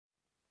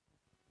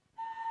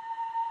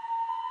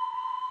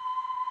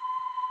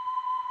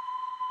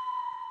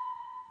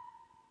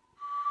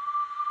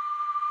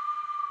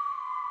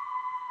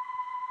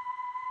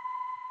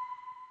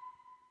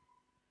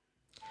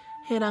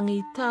He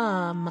rangi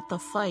tā mata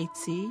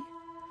whaiti,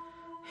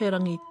 he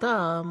rangi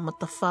tā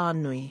mata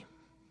whānui.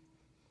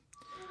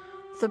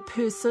 The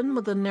person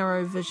with a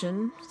narrow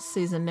vision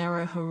sees a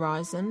narrow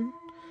horizon.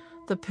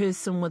 The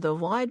person with a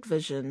wide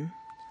vision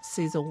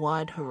sees a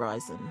wide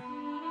horizon.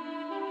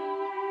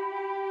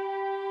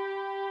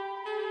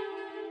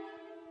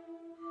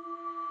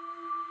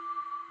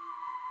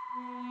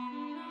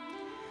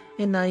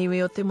 E nā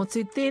iwi o te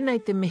motu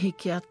tēnei te mihi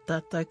ki a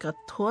tātou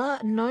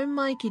katoa. Nau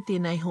mai ki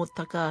tēnei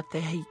hōtaka a te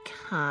Ahi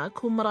Kaa,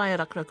 ko Maraea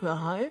Rakuraku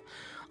ahau.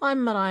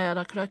 I'm Maraea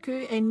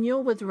Rakuraku and you're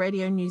with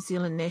Radio New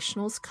Zealand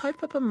National's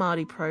kaupapa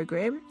Māori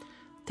program,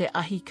 Te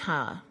Ahi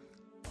Kaa.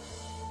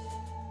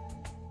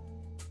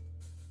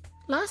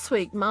 Last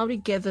week,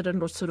 Māori gathered in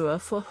Rotorua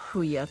for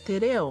Huia Te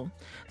Reo,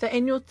 the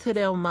annual Te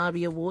Reo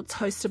Māori Awards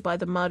hosted by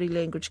the Māori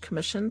Language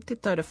Commission, Te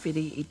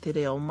Taurawhiri i Te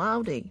Reo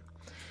Māori.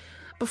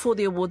 Before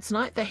the awards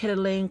night, they had a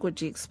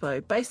language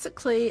expo,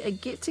 basically a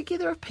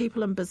get-together of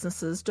people and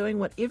businesses doing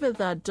whatever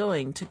they're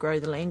doing to grow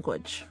the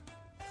language.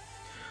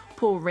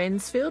 Paul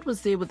Ransfield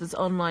was there with his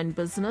online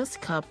business,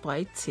 Ka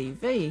Pai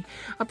TV,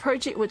 a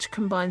project which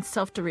combines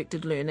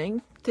self-directed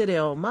learning, te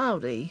reo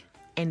Māori,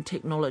 and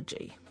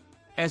technology.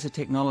 As a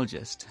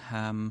technologist,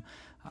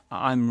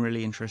 I'm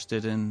really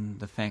interested in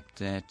the fact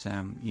that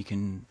you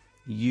can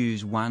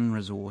use one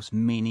resource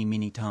many,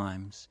 many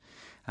times.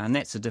 And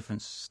that's the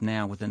difference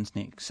now with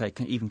internet, say,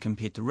 even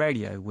compared to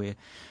radio, where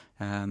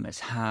it's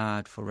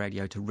hard for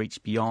radio to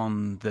reach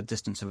beyond the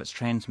distance of its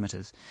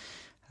transmitters.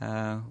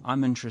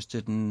 I'm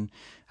interested in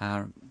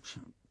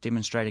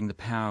demonstrating the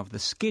power of the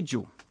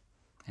schedule.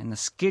 And the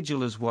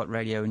schedule is what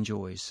radio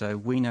enjoys. So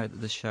we know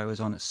that this show is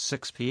on at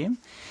 6 p.m.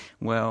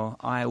 Well,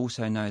 I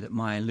also know that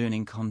my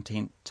learning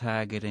content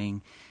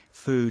targeting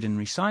food and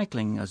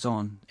recycling is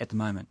on at the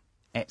moment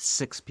at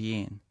 6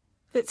 p.m.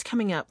 That's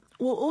coming up.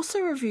 We'll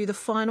also review the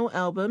final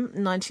album,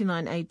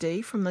 99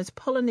 AD, from those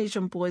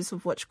Polynesian boys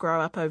of which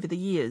grow up over the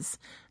years,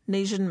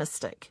 Nesian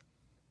Mystic.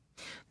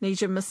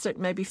 Nesian Mystic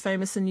may be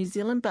famous in New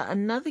Zealand, but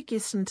another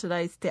guest in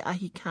today's Te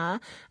Ahi Kaa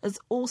is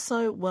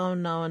also well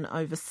known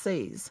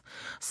overseas.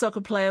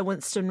 Soccer player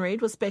Winston Reid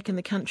was back in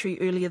the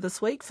country earlier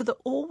this week for the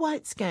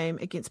All-Whites game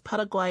against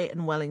Paraguay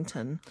in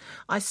Wellington.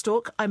 I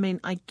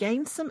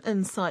gained some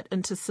insight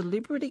into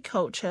celebrity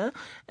culture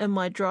in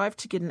my drive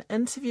to get an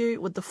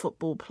interview with the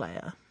football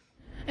player.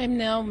 I'm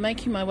now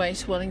making my way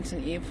to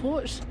Wellington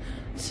Airport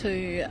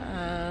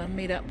to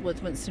meet up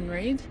with Winston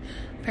Reid.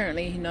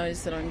 Apparently he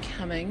knows that I'm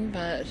coming,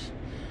 but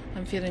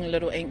I'm feeling a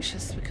little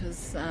anxious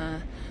because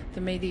the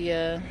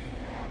media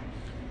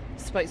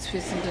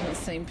spokesperson didn't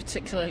seem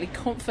particularly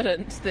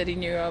confident that he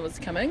knew I was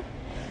coming.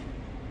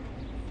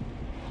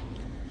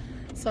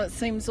 So it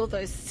seems all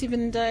those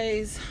 7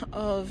 days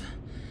of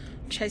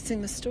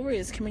chasing the story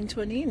is coming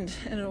to an end,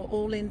 and it'll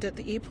all end at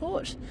the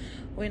airport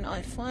when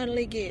I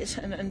finally get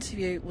an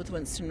interview with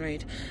Winston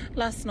Reid.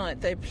 Last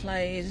night they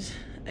played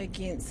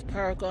against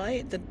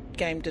Paraguay. The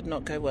game did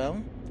not go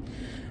well.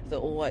 The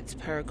All-Whites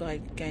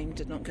Paraguay game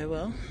did not go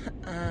well.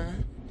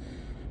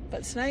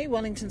 But today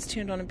Wellington's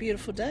turned on a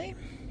beautiful day,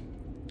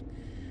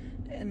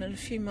 and in a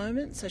few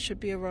moments I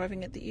should be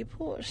arriving at the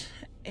airport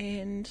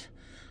and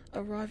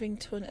arriving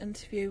to an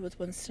interview with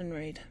Winston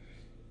Reid.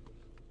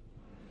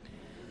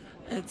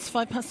 It's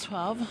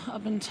 12:05.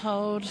 I've been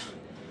told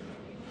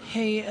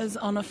he is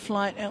on a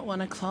flight at 1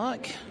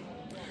 o'clock.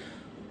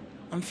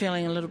 I'm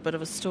feeling a little bit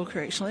of a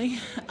stalker, actually.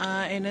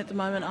 And at the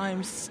moment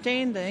I'm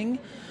standing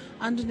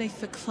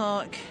underneath the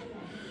clock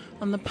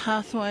on the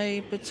pathway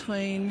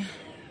between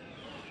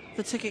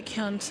the ticket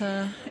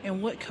counter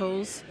and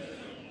Whitcoulls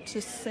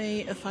to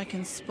see if I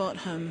can spot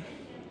him.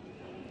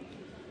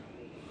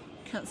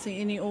 Can't see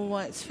any All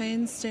Whites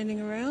fans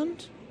standing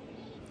around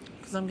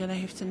because I'm going to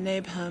have to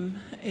nab him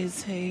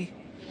as he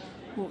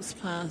walks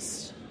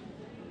past.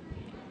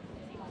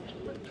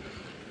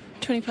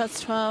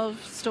 12:20,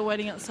 still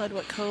waiting outside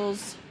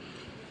Whitcoulls.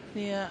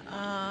 There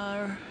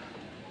are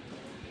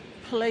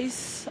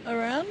police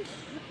around,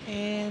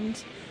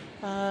 and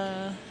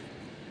a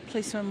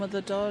policeman with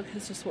a dog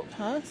has just walked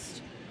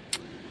past.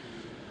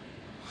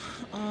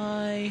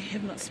 I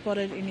have not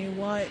spotted any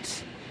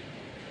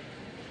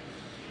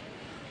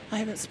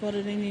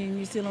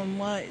New Zealand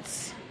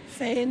Whites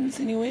fans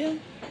anywhere.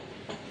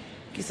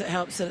 Guess it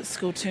helps that it's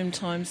school term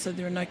time, so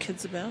there are no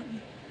kids about.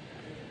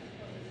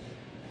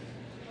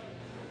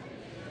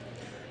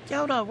 Kia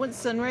ora,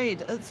 Winston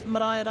Reid. It's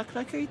Maraea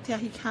Rakuraku, Te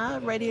Ahi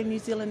Kaa, Radio New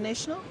Zealand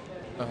National.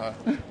 Uh-huh.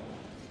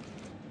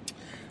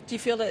 Do you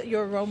feel that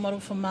you're a role model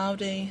for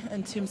Māori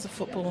in terms of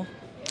football?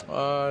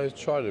 I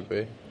try to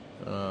be.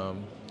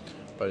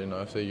 But,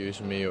 if they use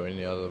me or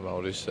any other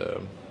Māoris,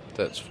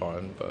 that's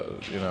fine.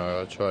 But,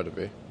 I try to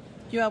be.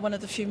 You are one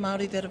of the few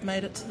Māori that have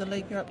made it to the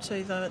league you're up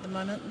to, though, at the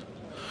moment.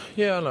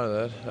 Yeah, I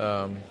know that.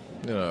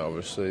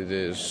 Obviously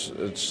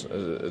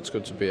it's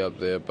good to be up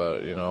there,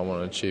 but, I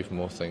want to achieve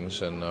more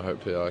things, and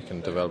hopefully I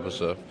can develop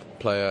as a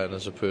player and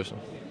as a person.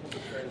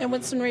 And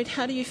Winston Reid,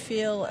 how do you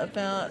feel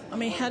about,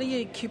 how do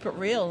you keep it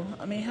real?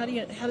 How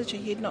did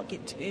your head not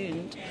get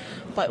turned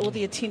by all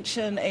the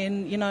attention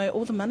and,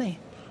 all the money?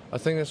 I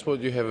think that's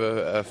what you have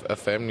a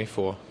family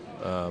for,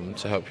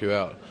 to help you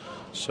out.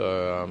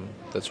 So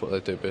that's what they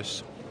do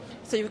best.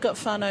 So you've got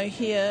whanau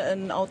here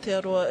in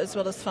Aotearoa as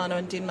well as whanau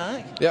in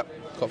Denmark? Yep,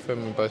 got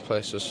family in both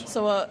places.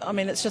 So,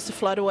 it's just a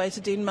flight away to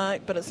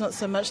Denmark, but it's not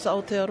so much to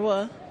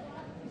Aotearoa?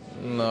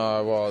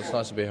 No, well, it's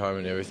nice to be home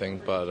and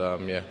everything, but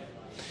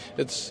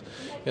it's,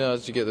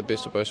 it's to get the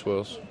best of both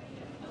worlds.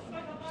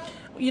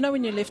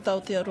 When you left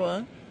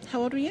Aotearoa,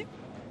 how old were you?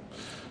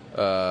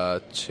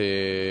 10.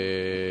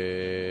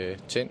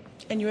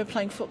 And you were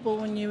playing football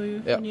when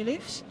you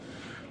left?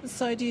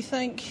 So do you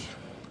think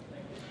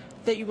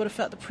that you would have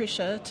felt the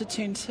pressure to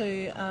turn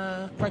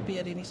to rugby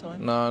at any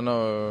time? No,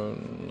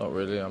 not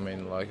really. I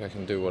mean, I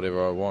can do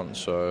whatever I want,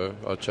 so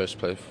I chose to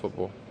play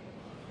football.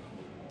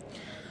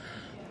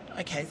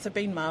 Okay, so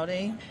being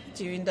Māori,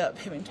 do you end up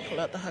having to pull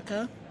out the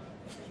haka?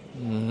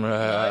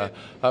 I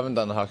haven't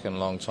done the haka in a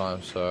long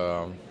time,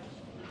 so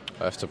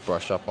I have to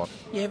brush up on.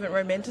 You haven't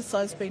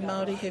romanticised being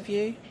Māori, have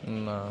you?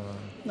 No?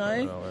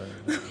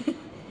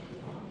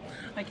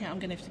 Okay, I'm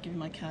going to have to give you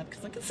my card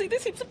because I can see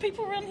there's heaps of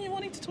people around here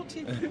wanting to talk to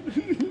you.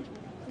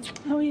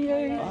 How are you?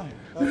 Hi.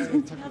 How's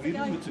it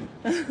going?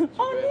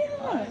 Oh,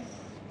 yeah.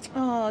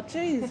 Oh,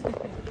 jeez.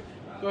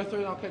 Go through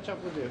and I'll catch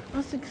up with you.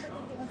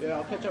 Yeah,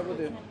 I'll catch up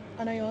with you.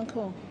 I know your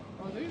uncle.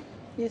 Oh, do you?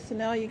 Yes, so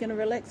now are you going to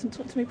relax and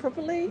talk to me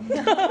properly? You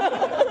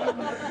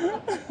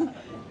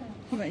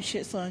want your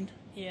shirt signed?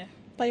 Yeah.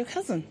 By your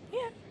cousin?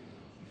 Yeah.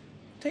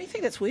 Don't you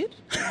think that's weird?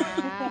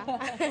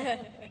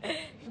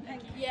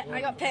 Yeah,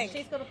 I got pink.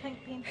 She's got a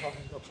pink pen.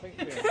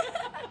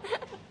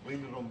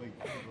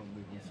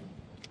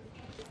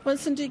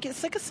 Winston, do you get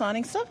sick of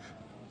signing stuff?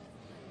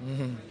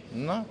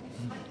 No.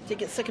 Do you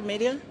get sick of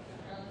media?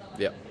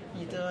 Yeah.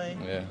 You do?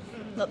 Yeah.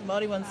 Not the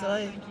Māori ones,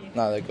 though.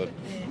 No, they're good.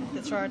 Yeah,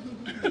 that's right.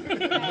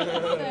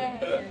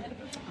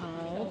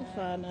 Oh,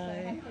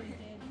 whanau.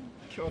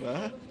 Kia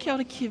ora. Kia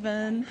ora,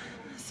 Kevin.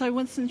 So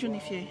Winston's your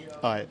nephew?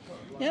 Hi.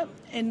 Yep.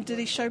 And did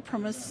he show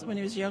promise when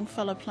he was a young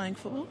fella playing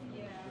football?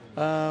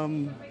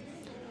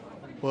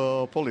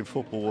 Well, probably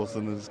football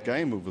wasn't his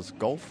game. It was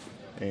golf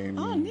and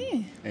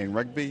and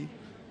rugby,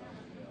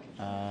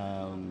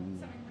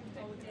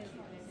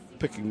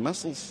 picking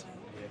mussels.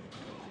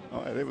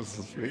 Oh, that was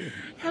just weird.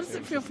 How does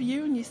it feel for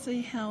you when you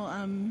see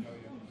how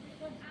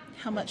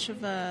much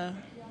of a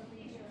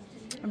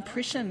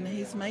impression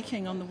he's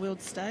making on the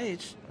world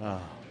stage?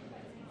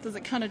 Does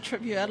it kind of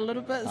trip you out a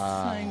little bit,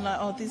 saying like,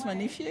 "Oh, there's my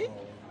nephew"?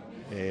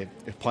 E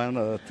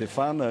paina te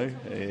whanau,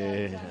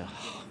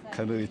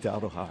 kanui te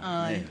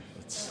aroha.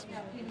 It's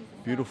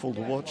beautiful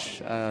to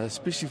watch,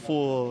 especially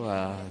for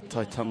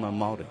taitama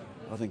Māori.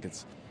 I think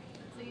it's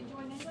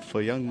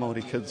for young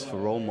Māori kids, for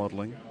role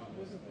modelling.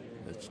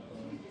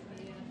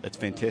 It's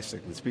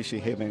fantastic, especially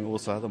having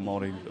also other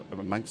Māori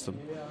amongst them,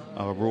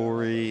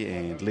 Rory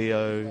and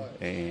Leo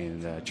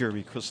and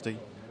Jeremy Christie.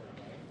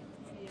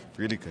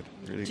 Really good,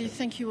 really Do you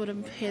think you would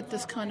have had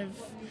this kind of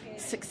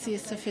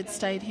success if he'd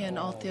stayed here in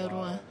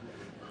Aotearoa?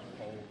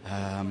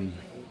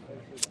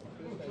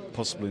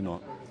 Possibly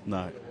not,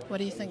 no. What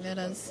do you think that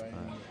is?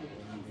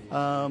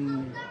 I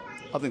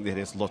think that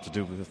has a lot to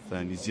do with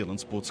New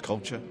Zealand sports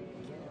culture.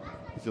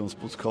 New Zealand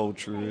sports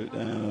culture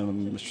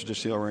is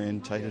traditionally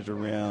orientated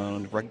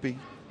around rugby,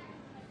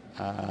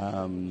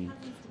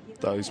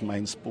 those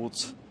main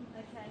sports,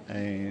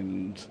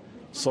 and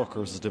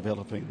soccer is a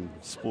developing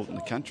sport in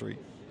the country.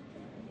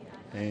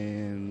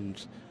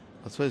 And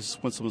I suppose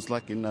Winston was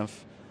lucky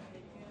enough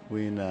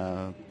when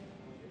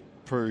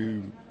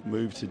Prue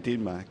moved to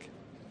Denmark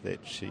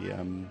that she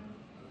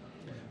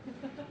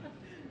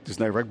there's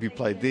no rugby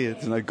played there,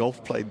 there's no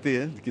golf played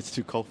there. It gets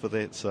too cold for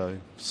that, so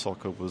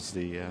soccer was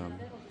the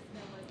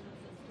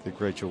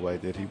gradual way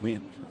that he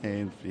went.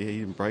 And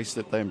he embraced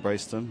it, they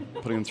embraced him,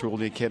 putting him through all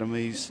the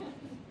academies,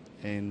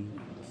 and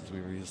this is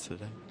where he is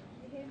today.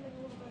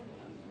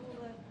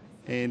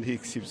 And he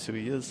accepts who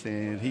he is,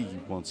 and he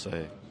wants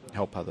to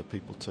help other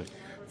people too.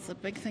 It's a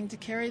big thing to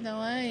carry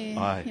though, eh?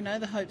 Aye.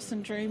 The hopes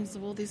and dreams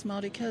of all these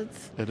Māori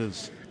kids. It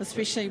is.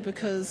 Especially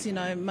because,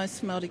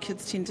 most Māori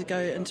kids tend to go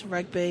into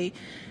rugby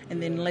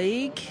and then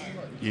league.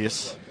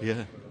 Yes,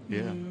 yeah.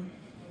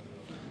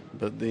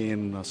 But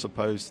then I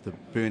suppose the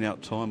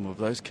burnout time of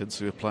those kids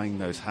who are playing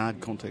those hard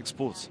contact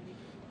sports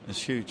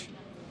is huge.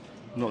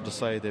 Not to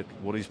say that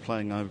what he's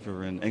playing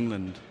over in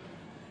England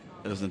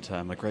isn't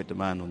a great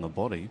demand on the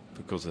body,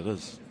 because it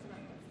is.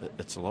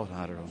 It's a lot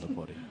harder on the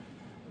body.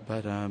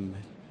 But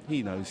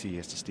he knows he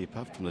has to step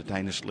up from the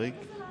Danish league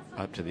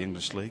up to the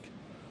English league.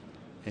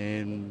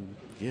 And,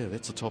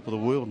 that's the top of the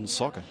world in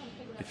soccer.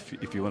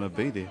 If you want to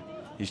be there,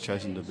 he's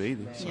chosen to be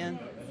there. So. Yeah,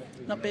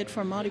 not bad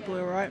for a Māori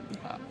boy, right?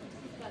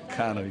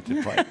 Can't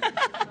to play.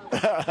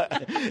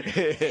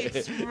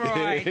 That's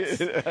right.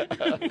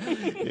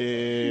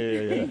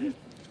 Yeah.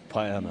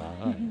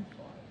 Paiana.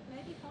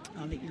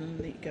 I'll let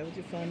you go with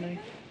your phone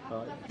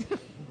now.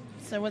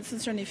 So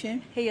Winston's your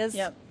nephew? He is.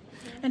 Yep.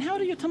 And how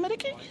old are your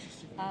tamariki?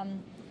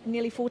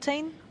 Nearly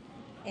 14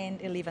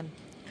 and 11.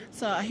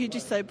 So I heard you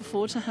say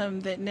before to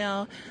him that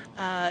now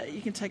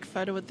you can take a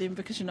photo with them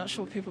because you're not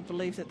sure people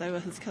believe that they were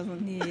his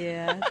cousin.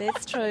 Yeah,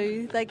 that's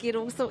true. They get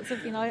all sorts of,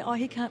 oh,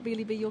 he can't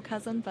really be your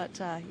cousin, but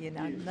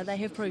no, they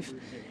have proof.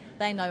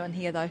 They know in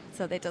here, though,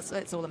 so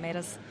that's all that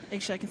matters.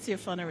 Actually, I can see a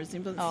finer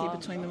resemblance here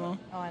between them all.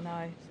 Oh, I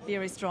know.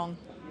 Very strong.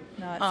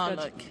 No, it's good.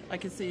 Look, I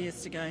can see he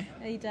has to go.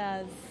 He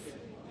does.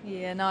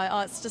 Yeah,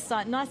 no, it's just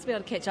so nice to be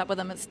able to catch up with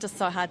him. It's just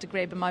so hard to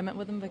grab a moment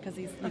with him because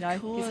he's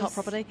hot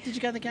property. Did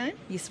you go to the game?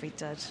 Yes, we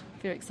did.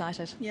 Very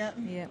excited. Yeah.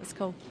 Yeah, it was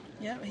cool.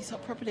 Yeah, he's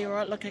hot property. All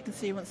right, look, I can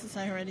see he wants to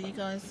say hi to you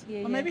guys.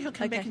 Yeah, or maybe he'll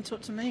come back and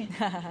talk to me.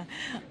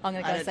 I'm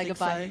going to go say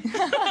goodbye.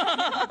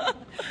 So.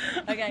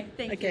 Okay,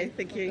 thank you. Okay,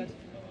 thank you.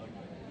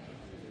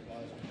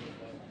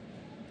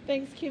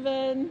 Thanks,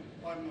 Kevin.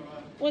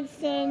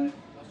 Winston,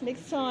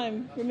 next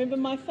time, remember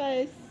my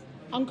face.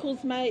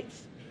 Uncle's mate.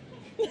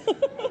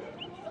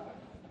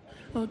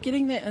 Well,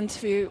 getting that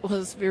interview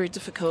was very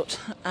difficult.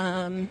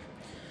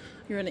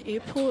 You're in an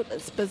airport,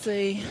 it's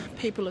busy,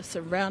 people are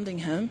surrounding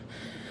him.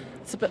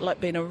 It's a bit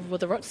like being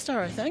with a rock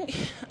star, I think.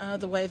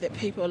 The way that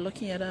people are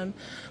looking at him.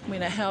 I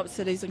mean, it helps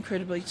that he's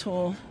incredibly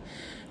tall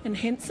and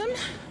handsome.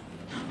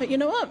 But you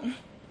know what?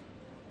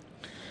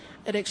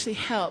 It actually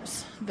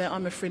helps that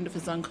I'm a friend of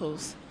his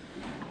uncle's.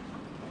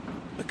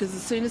 Because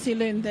as soon as he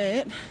learned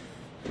that,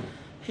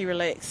 he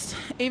relaxed.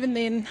 Even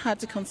then, hard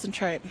to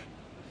concentrate.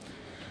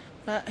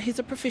 But he's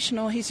a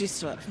professional, he's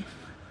used to it.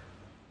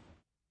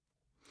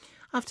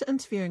 After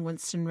interviewing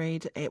Winston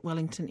Reid at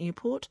Wellington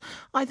Airport,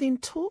 I then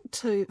talked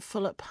to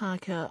Philip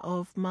Parker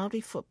of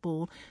Māori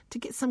Football to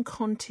get some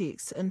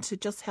context into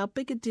just how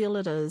big a deal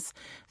it is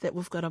that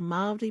we've got a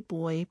Māori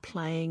boy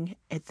playing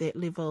at that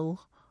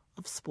level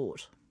of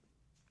sport.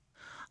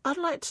 I'd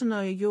like to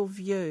know your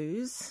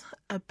views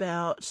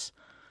about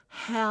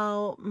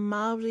how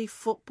Māori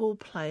football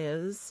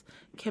players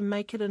can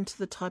make it into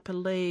the type of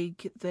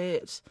league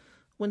that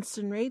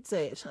Winston Reid's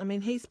at. I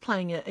mean, he's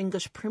playing at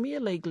English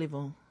Premier League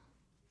level.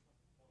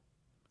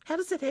 How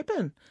does that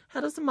happen?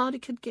 How does a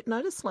Māori kid get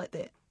noticed like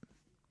that?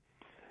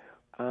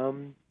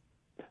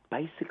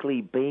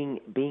 Basically, being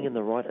in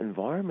the right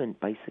environment.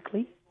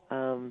 Basically,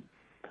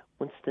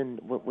 Winston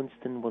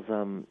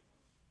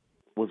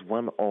was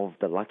one of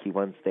the lucky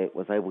ones that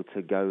was able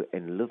to go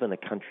and live in a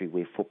country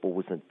where football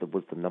was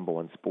the number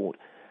one sport.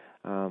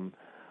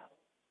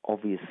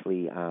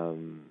 Obviously,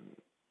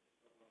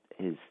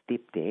 his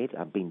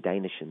stepdad, being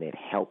Danish, and that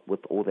helped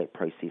with all that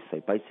process.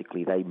 So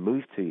basically, they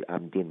moved to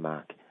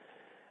Denmark.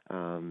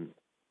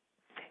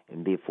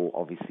 And therefore,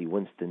 obviously,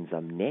 Winston's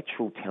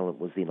natural talent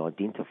was then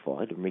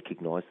identified and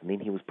recognised, and then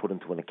he was put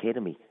into an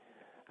academy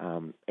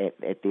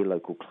at their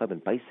local club.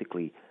 And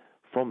basically,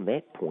 from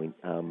that point,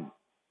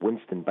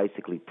 Winston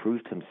basically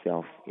proved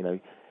himself,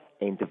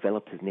 and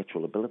developed his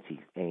natural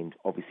ability, and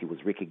obviously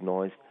was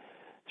recognised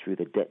through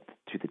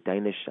the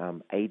Danish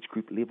age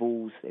group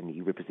levels, and he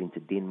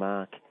represented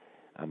Denmark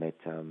at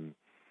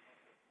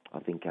I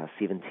think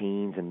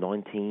 17s and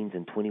 19s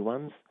and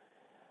 21s.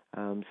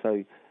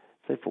 So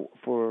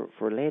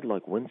for a lad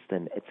like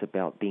Winston, it's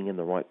about being in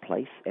the right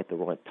place at the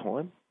right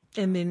time.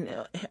 And then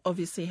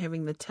obviously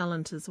having the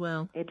talent as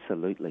well.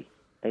 Absolutely.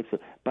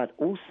 But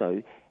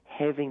also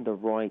having the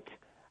right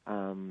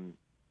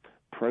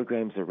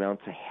programs around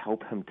to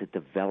help him to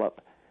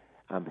develop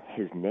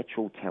his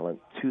natural talent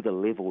to the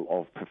level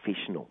of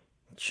professional.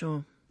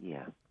 Sure.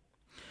 Yeah.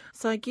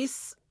 So I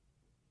guess,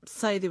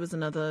 say there was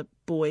another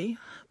boy,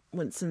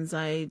 Winston's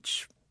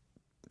age,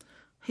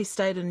 he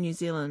stayed in New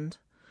Zealand.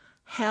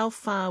 How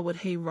far would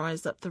he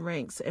rise up the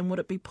ranks, and would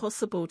it be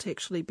possible to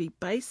actually be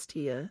based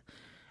here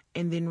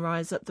and then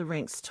rise up the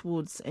ranks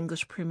towards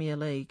English Premier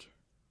League?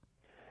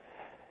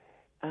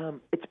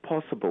 It's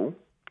possible.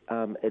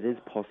 It is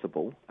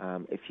possible.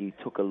 If you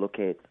took a look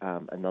at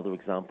another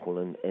example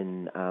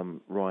in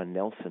Ryan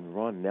Nelson.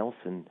 Ryan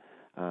Nelson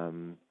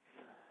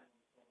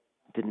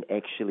didn't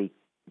actually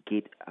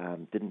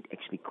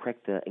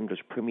crack the English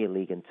Premier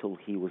League until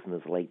he was in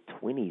his late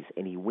 20s,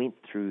 and he went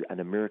through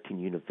an American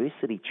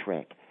university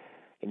track,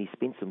 and he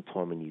spent some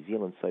time in New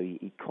Zealand. So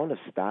he kind of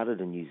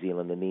started in New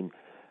Zealand and then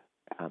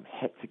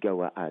had to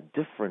go a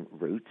different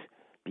route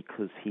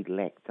because he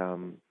lacked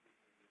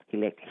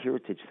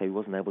heritage, so he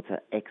wasn't able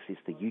to access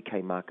the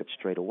UK market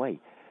straight away.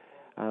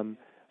 So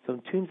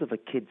in terms of a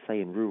kid, say,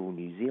 in rural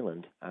New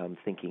Zealand,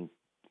 thinking,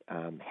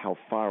 how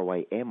far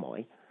away am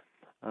I?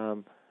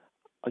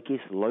 I guess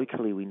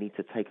locally we need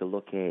to take a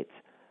look at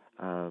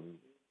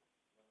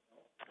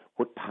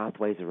what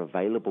pathways are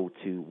available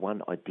to,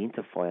 one,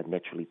 identify a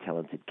naturally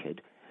talented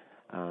kid,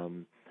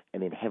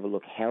 and then have a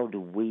look, how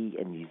do we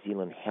in New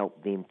Zealand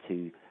help them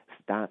to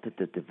start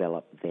to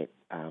develop that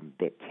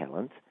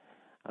talent,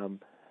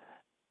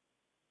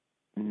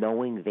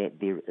 knowing that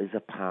there is a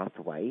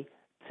pathway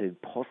to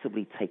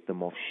possibly take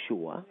them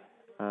offshore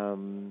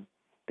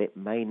that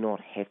may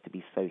not have to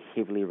be so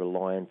heavily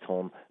reliant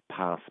on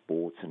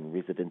passports and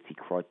residency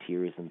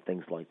criteria and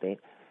things like that.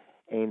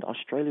 And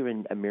Australia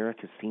and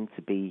America seem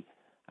to be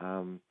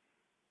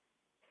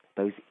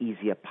those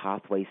easier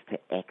pathways to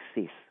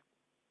access.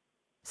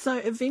 So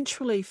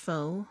eventually,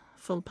 Phil,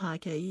 Phil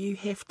Parker, you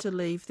have to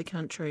leave the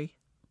country?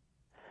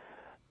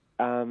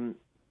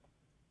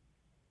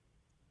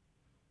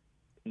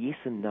 Yes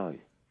and no.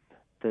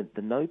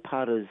 The no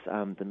part is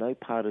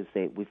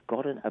that we've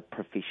got a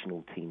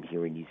professional team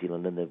here in New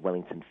Zealand in the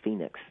Wellington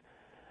Phoenix,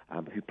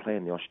 who play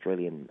in the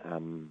Australian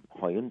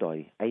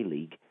Hyundai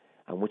A-League,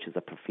 which is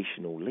a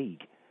professional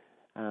league.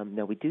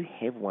 Now we do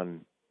have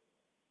one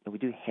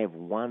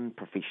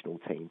professional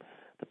team.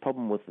 The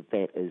problem with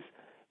that is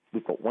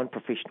we've got one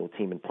professional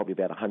team and probably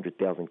about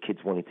 100,000 kids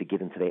wanting to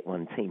get into that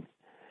one team.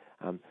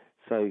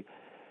 So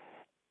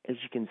as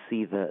you can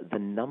see, the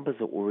numbers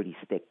are already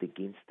stacked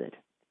against it.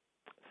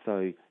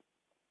 So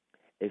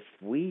if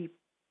we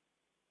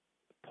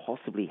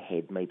possibly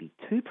had maybe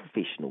 2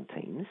 professional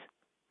teams,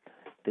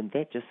 then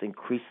that just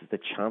increases the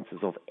chances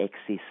of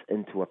access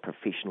into a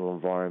professional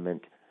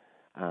environment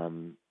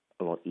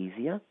a lot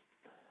easier.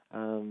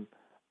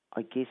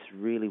 I guess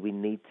really we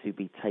need to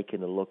be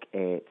taking a look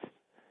at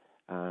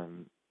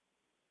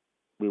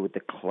where would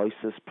the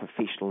closest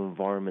professional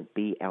environment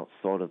be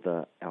outside of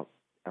the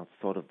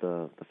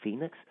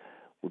Phoenix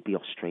would be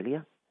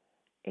Australia,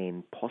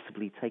 and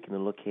possibly taking a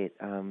look at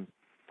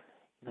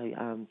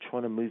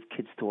trying to move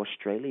kids to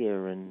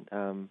Australia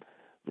and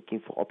looking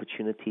for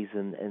opportunities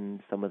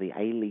in some of the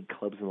A-League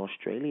clubs in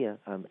Australia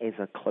as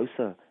a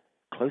closer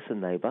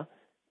neighbour.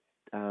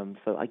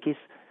 So I guess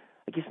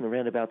in a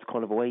roundabout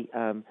kind of a way,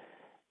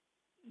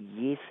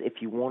 yes,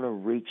 if you want to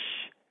reach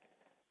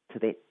to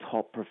that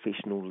top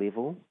professional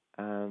level,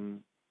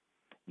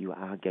 you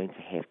are going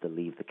to have to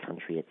leave the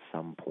country at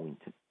some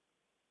point.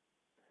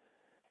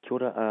 Kia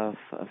ora,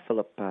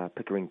 Philip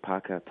Pickering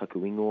Parker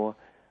taku ingoa.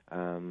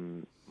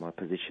 My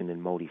position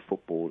in Māori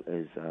football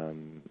is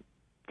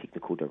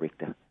technical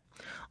director.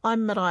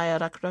 I'm Maraea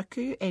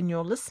Rakuraku, and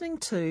you're listening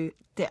to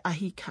Te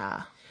Ahi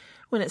Kaa.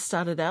 When it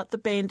started out, the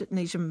band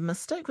Nesian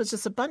Mystic was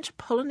just a bunch of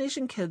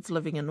Polynesian kids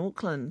living in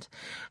Auckland.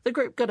 The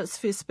group got its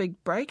first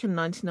big break in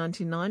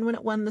 1999 when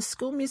it won the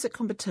school music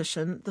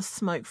competition, the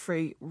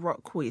Smoke-Free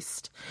Rock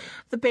West.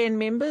 The band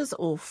members,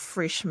 or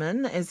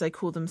freshmen as they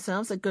call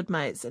themselves, are good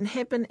mates and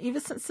have been ever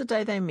since the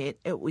day they met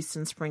at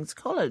Western Springs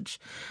College,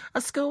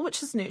 a school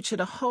which has nurtured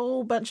a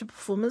whole bunch of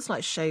performers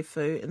like Shea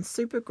Fu and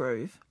Super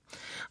Groove.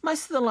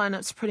 Most of the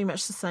lineup's pretty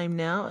much the same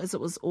now as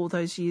it was all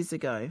those years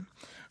ago.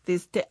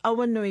 There's Te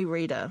Awanui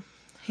Reader.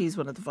 He's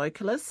one of the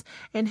vocalists,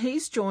 and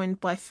he's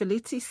joined by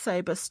Feleti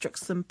Saber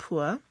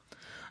Strickson-Pua,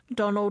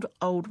 Donald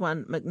Old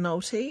One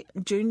McNulty,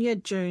 Junior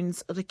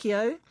Junes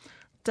Rikio,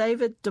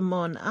 David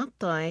Damon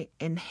Atai,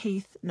 and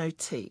Heath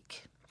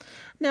Notique.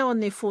 Now on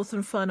their 4th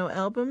and final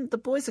album, the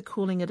boys are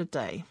calling it a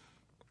day.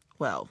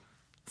 Well,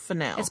 for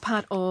now. As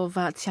part of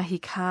Te Ahi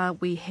Kaa,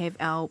 we have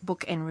our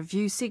book and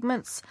review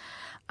segments,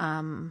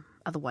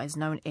 otherwise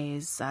known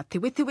as Te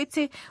Wete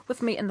Wete.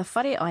 With me in the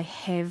whare, I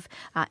have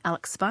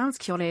Alex Barnes.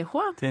 Kia ora e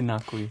hoa.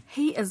 Tēnā koe.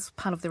 He is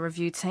part of the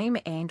review team,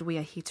 and we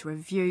are here to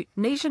review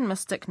Nesian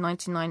Mystic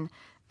 99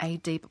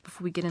 AD. But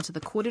before we get into the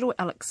kōrero,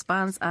 Alex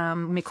Barnes,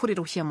 me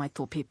kōrero hia mai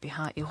tō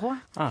pepeha e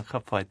hoa. Ka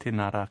pai,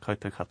 tēnā rā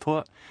koutou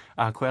katoa.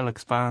 Ko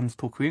Alex Barnes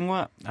tōku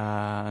ingoa,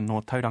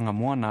 no tauranga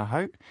moa nā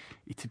hau,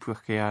 i te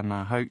puakea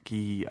nā hau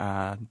ki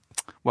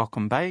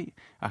Welcome Bay,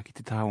 ki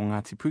te taha o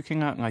Ngāti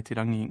Pūkenga,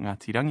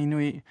 Ngāti Rangi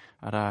Nui,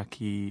 ara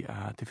ki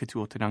te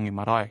whetu o te rangi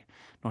marae.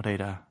 No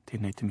reira,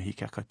 tēnei te mihi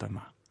kia koutou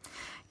mā.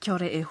 Kia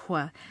ora e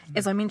hoa.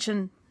 As I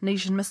mentioned,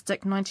 Nesian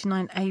Mystic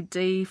 99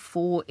 AD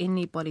for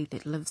anybody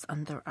that lives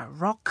under a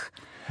rock.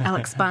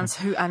 Alex Barnes,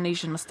 who are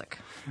Nesian Mystic?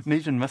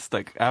 Nesian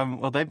Mystic,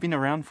 well, they've been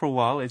around for a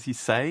while, as you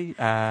say.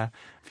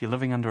 If you're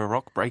living under a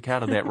rock, break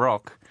out of that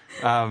rock.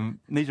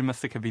 Nesian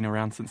Mystic have been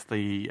around since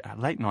the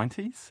late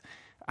 90s.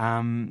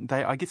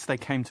 I guess they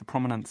came to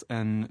prominence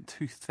in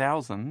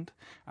 2000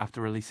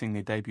 after releasing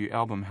their debut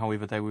album.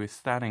 However, they were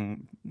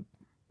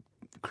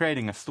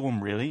creating a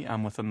storm, really,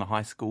 within the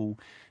high school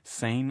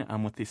scene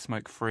with their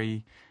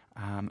smoke-free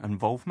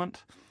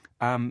involvement.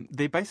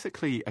 They're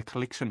basically a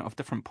collection of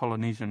different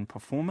Polynesian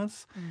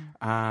performers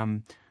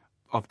of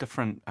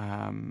different,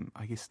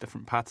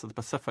 different parts of the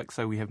Pacific.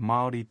 So we have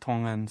Māori,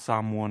 Tongan,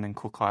 Samoan and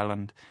Cook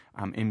Island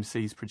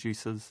MCs,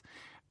 producers.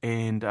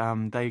 And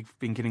they've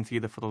been getting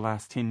together for the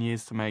last 10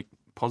 years to make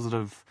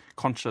positive,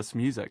 conscious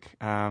music.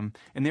 And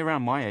they're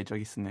around my age, I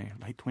guess, in their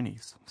late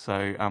 20s.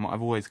 So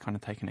I've always kind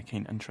of taken a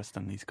keen interest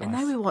in these guys. And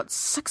they were,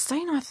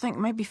 16, I think,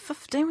 maybe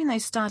 15 when they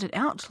started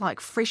out, like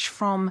fresh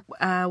from,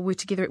 we're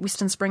together at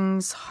Western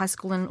Springs High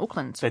School in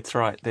Auckland. That's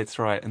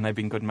right. And they've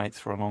been good mates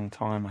for a long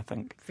time, I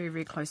think. Very,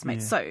 very close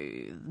mates. Yeah. So,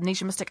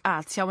 Nesian Mystic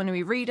are Te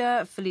Awanui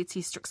Reader,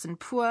 Feleti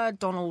Strickson-Pua,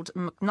 Donald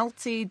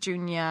McNulty,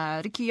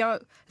 Junior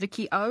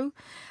Rikio,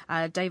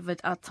 David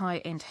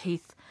Atai and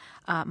Heath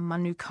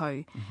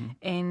Manuko. Mm-hmm.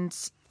 And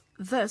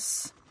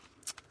this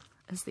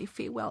is their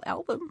farewell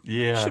album.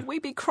 Yeah. Should we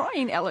be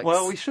crying, Alex?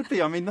 Well, we should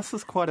be. I mean, this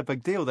is quite a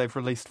big deal. They've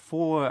released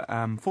four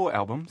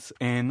albums,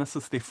 and this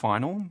is their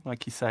final,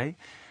 like you say.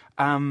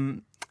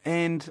 And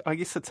I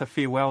guess it's a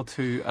farewell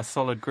to a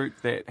solid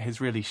group that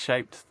has really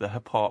shaped the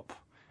hip-hop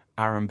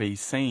R&B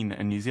scene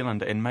in New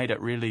Zealand and made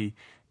it really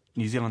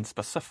New Zealand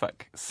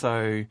specific.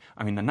 So,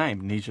 I mean, the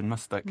name, Nesian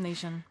Mystic.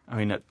 Nesian. I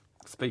mean, it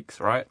speaks,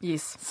 right?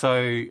 Yes.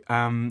 So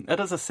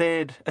it's a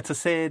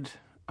sad,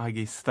 I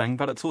guess, thing,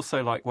 but it's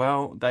also like,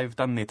 well, they've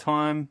done their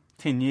time,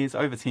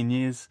 over 10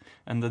 years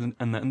in the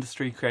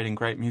industry, creating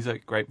great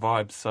music, great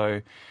vibes.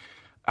 So,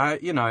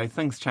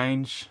 things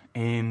change,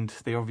 and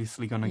they're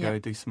obviously going to go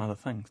do some other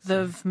things.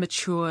 They've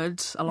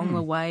matured along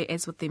the way,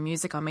 as with their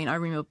music. I mean, I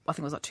remember, I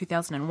think it was like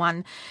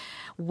 2001,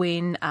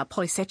 when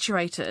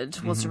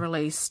Polysaturated was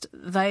released.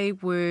 They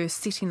were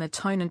setting the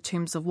tone in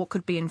terms of what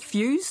could be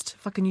infused,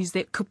 if I can use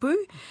that kupu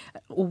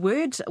or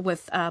word,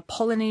 with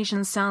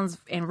Polynesian sounds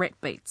and rap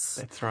beats.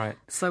 That's right.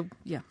 So,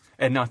 yeah.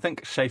 And I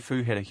think Shea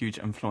Fu had a huge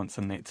influence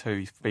in that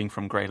too, being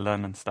from Grey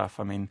Lynn and stuff.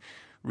 I mean,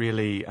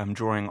 really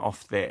drawing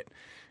off that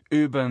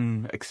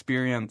urban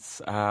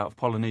experience of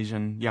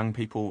Polynesian young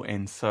people,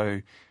 and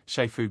so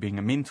Shea Fu being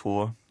a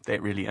mentor, that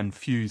really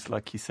infused,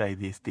 like you say,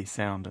 their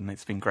sound, and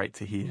that's been great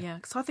to hear. Yeah,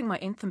 because I think my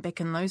anthem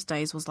back in those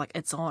days was like,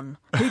 "It's on."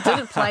 Who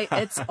didn't play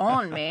 "It's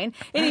On," man?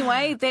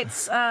 Anyway,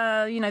 that's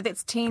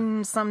that's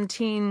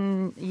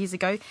 10 years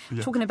ago.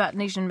 Yeah. Talking about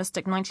Nesian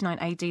Mystic, 99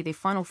 AD, their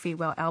final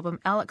farewell album.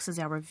 Alex is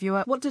our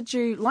reviewer. What did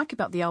you like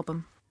about the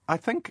album? I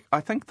think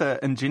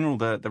that in general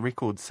the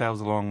record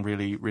sails along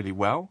really, really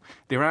well.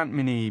 There aren't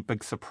many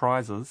big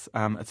surprises.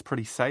 It's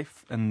pretty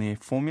safe in their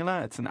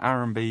formula. It's an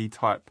R&B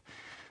type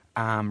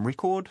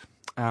record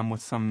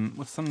with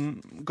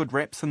some good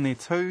raps in there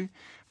too.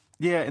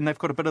 Yeah, and they've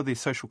got a bit of their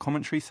social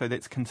commentary, so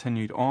that's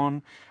continued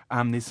on.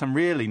 There's some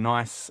really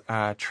nice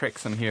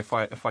tracks in here.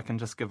 If I can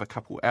just give a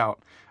couple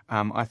out,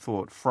 I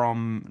thought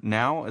From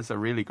Now is a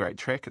really great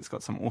track. It's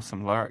got some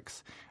awesome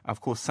lyrics. Of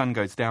course, Sun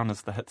Goes Down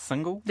is the hit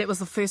single. That was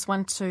the first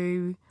one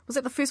to... Was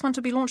that the first one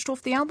to be launched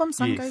off the album,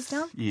 Sun Goes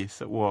Down? Yes,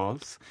 it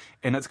was.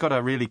 And it's got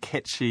a really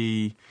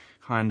catchy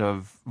kind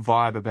of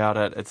vibe about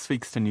it. It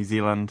speaks to New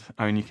Zealand.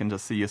 I mean, you can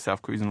just see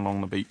yourself cruising along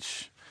the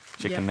beach,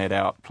 checking that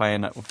out,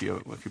 playing it with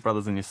your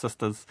brothers and your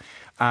sisters.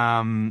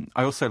 I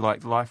also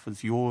liked Life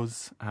Is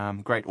Yours,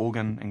 great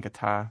organ and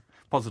guitar,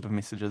 positive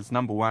messages.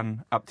 Number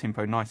one,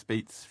 up-tempo, nice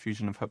beats,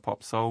 fusion of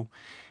hip-hop soul.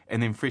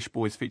 And then Fresh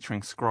Boys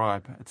featuring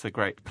Scribe. It's a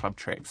great club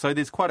track. So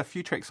there's quite a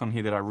few tracks on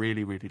here that I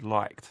really, really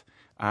liked.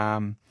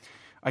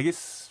 I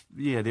guess,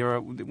 there are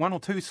one or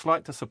two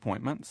slight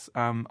disappointments.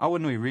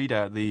 Awanui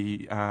Reader,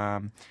 the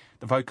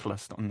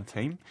vocalist on the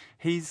team,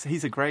 he's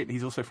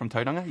also from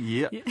Tauranga,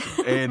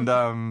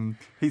 and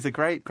he's a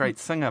great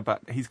singer,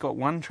 but he's got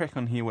one track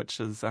on here which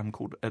is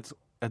called It's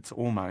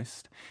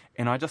Almost,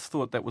 and I just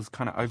thought that was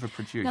kind of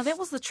overproduced. Now that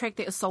was the track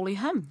that is solely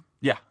him.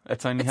 Yeah,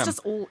 it's only him.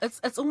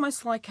 It's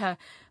almost like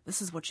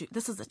this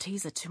is a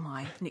teaser to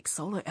my next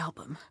solo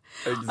album.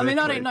 Exactly. I mean,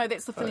 I don't know.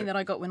 That's the feeling that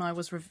I got when I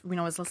was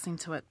listening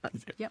to it. But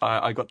yeah,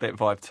 I got that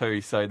vibe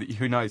too. So that,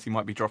 who knows, he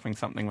might be dropping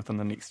something within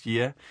the next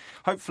year,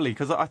 hopefully,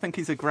 because I think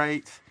he's a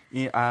great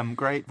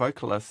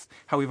vocalist.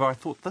 However, I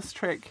thought this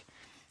track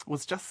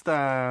was just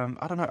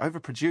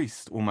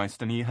overproduced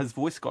almost, and his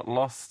voice got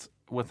lost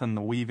within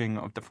the weaving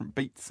of different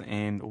beats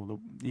and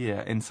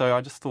and so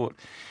I just thought,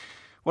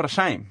 what a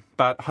shame.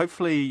 But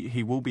hopefully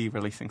he will be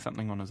releasing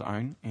something on his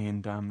own,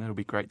 and that'll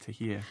be great to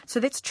hear.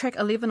 So that's track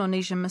 11 on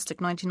Nesian Mystic,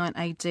 99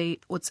 AD.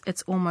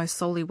 It's almost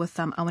solely with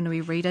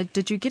Awanui Reader.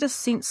 Did you get a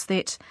sense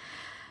that...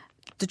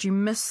 Did you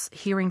miss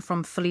hearing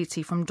from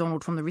Filiati, from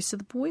Donald, from the rest of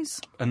the boys?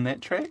 In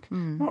that track?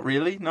 Not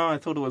really. No, I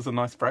thought it was a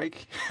nice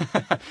break.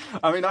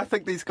 I mean, I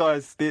think these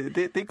guys, they're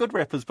good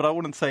rappers, but I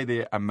wouldn't say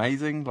they're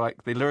amazing.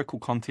 Like, their lyrical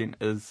content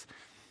is,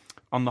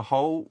 on the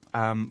whole,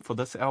 for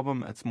this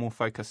album, it's more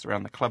focused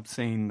around the club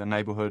scene, the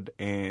neighbourhood,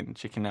 and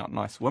checking out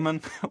nice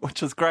women,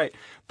 which is great.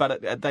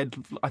 But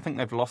I think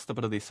they've lost a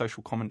bit of their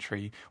social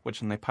commentary,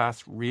 which in their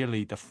past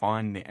really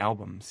defined their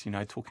albums,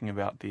 talking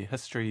about their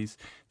histories,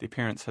 their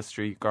parents'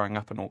 history growing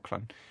up in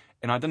Auckland.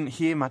 And I didn't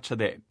hear much of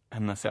that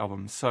in this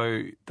album.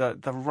 So the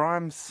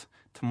rhymes,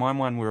 to my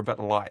mind, were a bit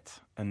light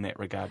in that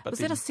regard. But was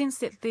that a sense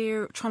that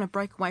they're trying to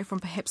break away from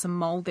perhaps a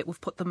mould that we've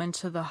put them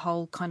into, the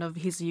whole kind of,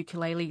 here's a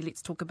ukulele,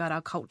 let's talk about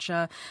our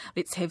culture,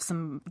 let's have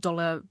some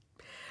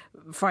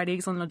fried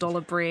eggs on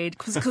 $1 bread,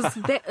 because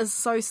that is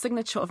so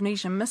signature of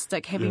Nesian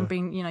Mystic, having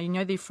been,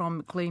 they're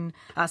from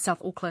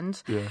South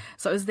Auckland. Yeah.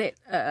 So is that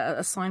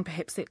a sign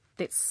perhaps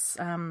that's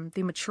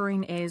they're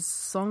maturing as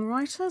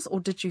songwriters,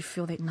 or did you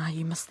feel that,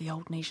 you missed the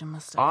old Nesian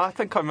Mystic? I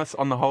think on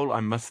the whole, I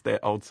missed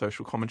that old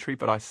social commentary,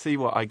 but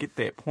I get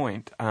that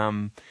point.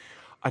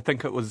 I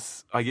think it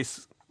was, I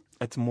guess,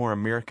 it's more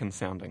American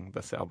sounding,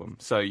 this album.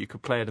 So you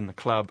could play it in the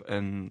club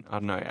in, I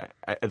don't know,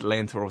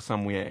 Atlanta or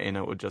somewhere, and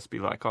it would just be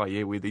like, oh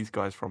yeah, we're these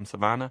guys from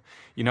Savannah.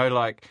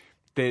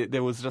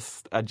 There was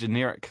just a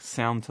generic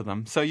sound to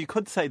them. So you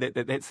could say that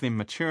that's them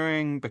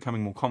maturing,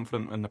 becoming more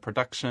confident in the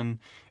production,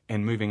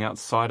 and moving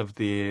outside of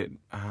their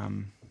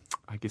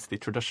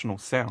traditional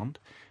sound.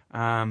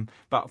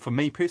 But for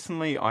me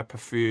personally, I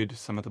preferred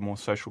some of the more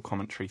social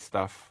commentary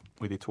stuff,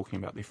 where they're talking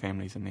about their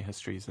families and their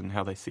histories and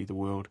how they see the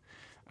world.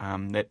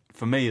 That,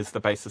 for me, is the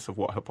basis of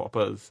what hip-hop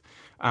is.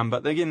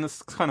 But again, this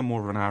is kind of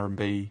more of an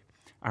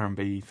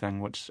R&B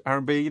thing, which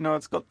R&B,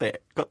 it's got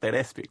that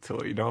aspect to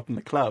it, up in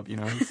the club,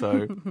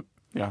 so...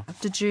 Yeah.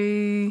 Did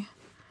you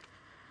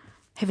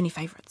have any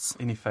favourites?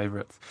 Any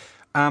favourites?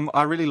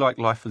 I really like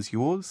Life Is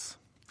Yours.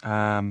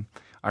 I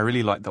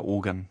really like the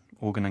organ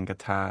and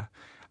guitar.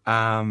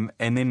 And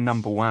then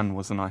number one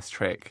was a nice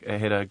track. It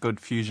had a good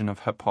fusion of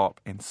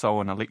hip-hop and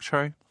soul and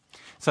electro.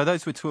 So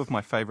those were two of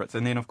my favourites.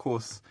 And then, of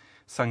course,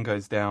 Sun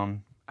Goes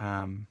Down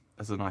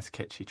is a nice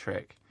catchy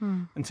track.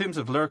 In terms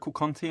of lyrical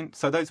content,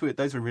 so those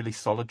were really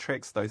solid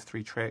tracks, those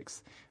three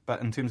tracks.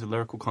 But in terms of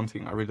lyrical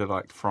content, I really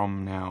liked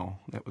From Now.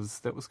 That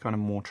was kind of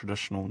more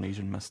traditional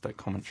Nesian Mystic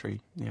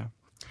commentary, yeah.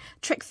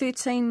 Track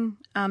 13,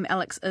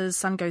 Alex, is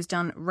Sun Goes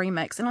Down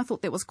remix, and I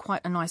thought that was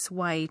quite a nice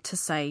way to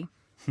say,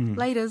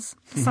 ladies,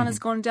 the sun has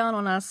gone down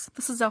on us.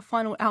 This is our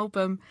final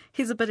album.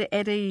 Here's a bit of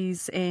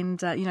Eddie's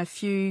and, a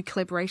few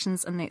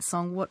collaborations in that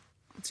song.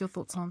 What's your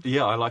thoughts on?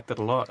 Yeah, I liked it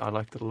a lot.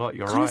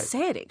 You're right. Kind of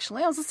sad,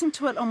 actually. I was listening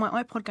to it on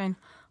my iPod going,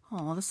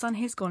 oh, the sun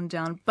has gone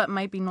down, but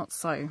maybe not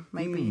so.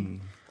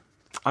 Maybe...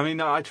 I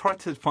mean, I tried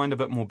to find a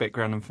bit more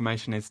background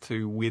information as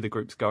to where the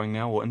group's going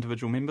now, or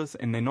individual members,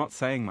 and they're not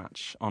saying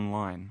much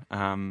online.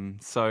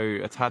 So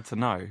it's hard to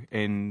know.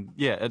 And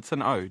yeah, it's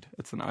an ode.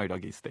 I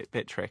guess.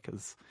 That track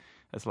is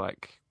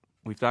like,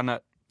 we've done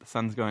it, the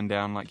sun's going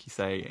down, like you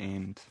say,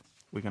 and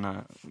we're going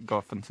to go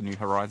off into new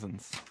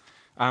horizons.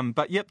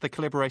 But yep, the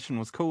collaboration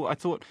was cool. I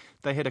thought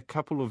they had a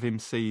couple of other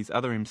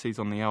MCs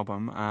on the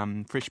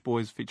album. Fresh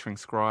Boys featuring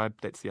Scribe,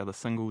 that's the other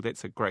single.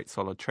 That's a great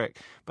solid track.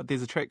 But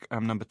there's a track,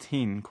 number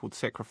 10, called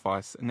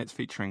Sacrifice, and that's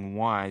featuring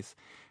Wise.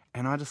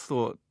 And I just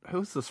thought,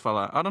 who's this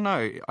fella? I don't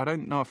know. I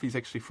don't know if he's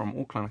actually from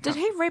Auckland. Did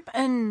he rap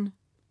in...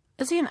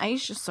 Is he an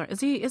Asian? Sorry,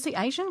 is he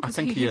Asian? I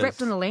think he is.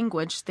 rapped in a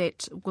language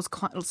that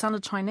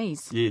sounded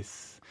Chinese.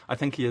 Yes, I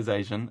think he is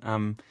Asian.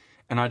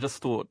 And I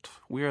just thought,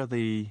 where are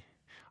the...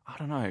 I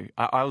don't know.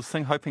 I was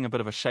hoping a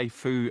bit of a Shei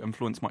Fu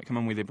influence might come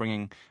in, where they're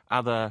bringing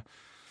other,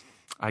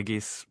 I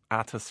guess,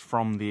 artists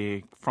from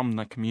the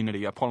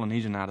community, a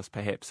Polynesian artist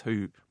perhaps,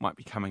 who might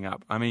be coming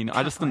up. I mean,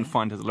 I just didn't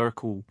find his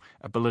lyrical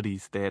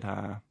abilities that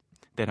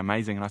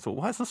amazing. And I thought,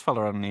 why is this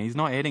fella on there? He's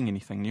not adding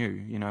anything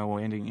new,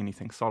 or adding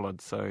anything solid.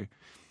 So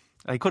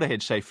they could have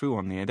had Shei Fu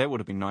on there. That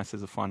would have been nice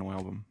as a final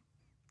album,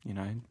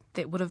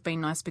 That would have been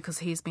nice because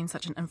he's been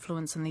such an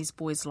influence in these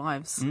boys'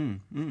 lives.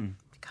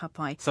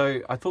 Kapai.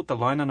 So I thought the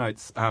liner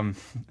notes,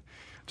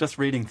 just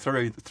reading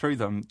through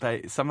them,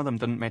 some of them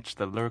didn't match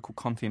the lyrical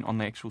content on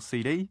the actual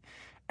CD,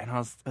 and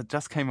it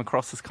just came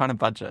across as kind of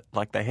budget,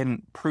 like they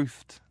hadn't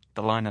proofed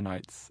the liner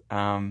notes.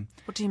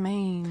 What do you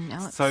mean,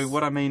 Alex? So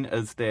what I mean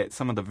is that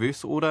some of the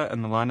verse order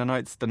in the liner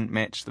notes didn't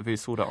match the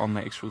verse order on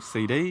the actual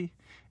CD,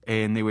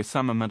 and there were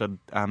some omitted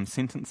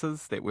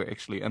sentences that were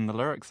actually in the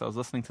lyrics. I was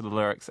listening to the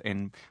lyrics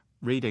and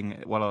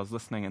reading while I was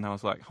listening, and I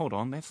was like, hold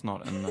on, that's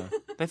not in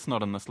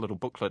this little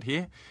booklet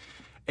here.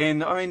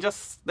 And I mean,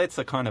 just that's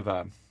a kind of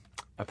a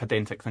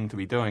pedantic thing to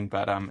be doing,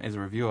 but as a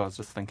reviewer I was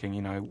just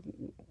thinking,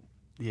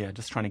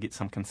 just trying to get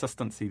some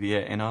consistency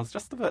there, and I was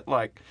just a bit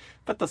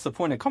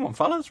disappointed. Come on,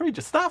 fellas, read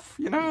your stuff,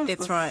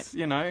 That's right.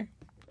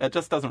 It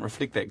just doesn't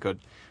reflect that good.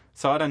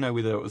 So I don't know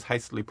whether it was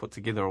hastily put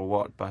together or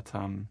what, but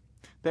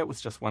that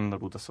was just one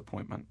little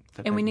disappointment.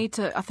 And we need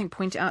to, I think,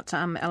 point out to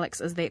Alex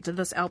is that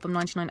this album,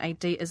 99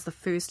 AD, is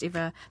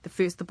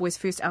the boys'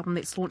 first album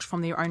that's launched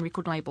from their own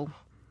record label.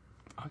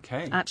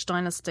 Okay. Arch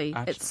Dynasty.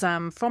 It's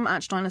from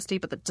Arch Dynasty,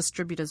 but the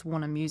distributor's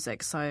Warner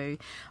Music. So I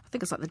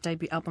think it's like the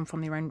debut album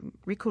from their own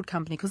record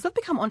company, because they've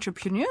become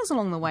entrepreneurs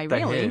along the way,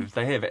 really.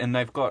 They have. And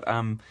they've got,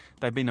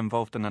 they've been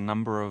involved in a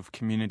number of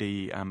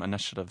community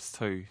initiatives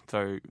too.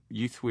 So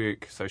youth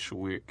work, social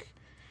work,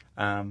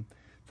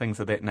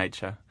 things of that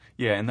nature.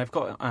 Yeah, and they've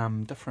got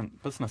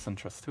different business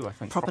interests too, I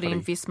think. Property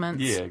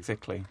investments. Yeah,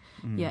 exactly.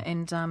 Yeah,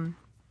 and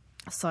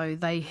so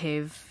they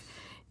have,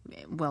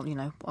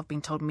 I've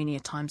been told many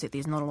a times that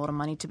there's not a lot of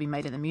money to be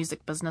made in the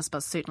music business,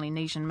 but certainly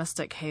Nesian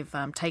Mystic have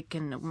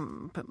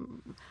taken,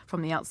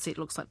 from the outset,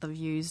 looks like they've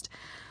used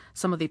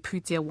some of their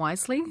pūtea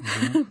wisely.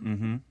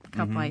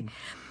 Kapai.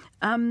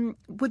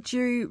 Would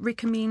you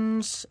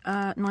recommend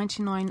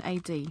 99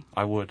 AD?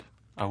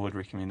 I would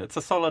recommend it. It's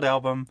a solid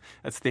album.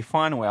 It's their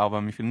final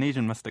album. If you're a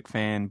Nesian Mystic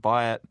fan,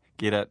 buy it,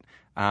 get it,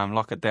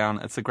 lock it down.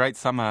 It's a great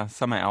summer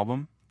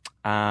album.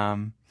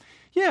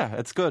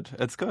 It's good.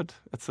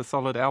 It's a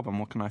solid album,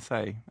 what can I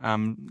say?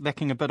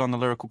 Lacking a bit on the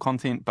lyrical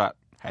content, but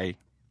hey,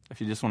 if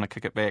you just want to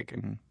kick it back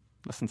and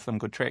listen to some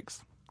good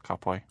tracks,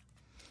 kapai.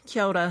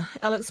 Kia ora.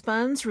 Alex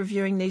Barnes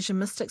reviewing Nesian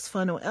Mystic's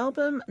final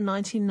album,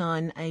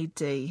 99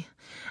 AD.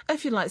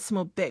 If you'd like some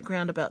more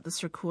background about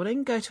this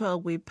recording, go to our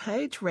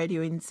webpage,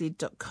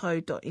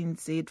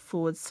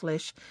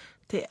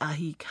 radionz.co.nz/Te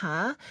Ahi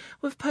Kaa.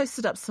 We've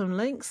posted up some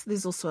links.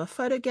 There's also a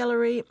photo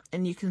gallery,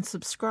 and you can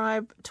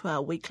subscribe to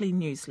our weekly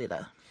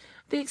newsletter.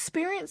 The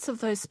experience of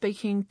those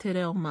speaking te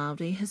reo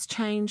Māori has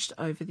changed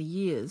over the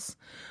years.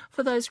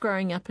 For those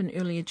growing up in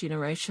earlier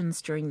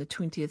generations during the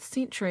 20th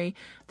century,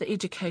 the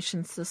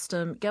education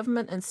system,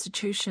 government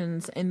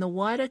institutions and the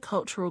wider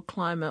cultural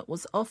climate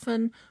was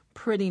often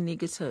pretty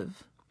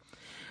negative.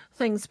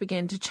 Things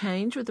began to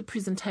change with the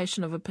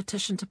presentation of a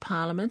petition to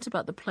Parliament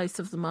about the place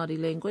of the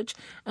Māori language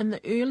in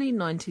the early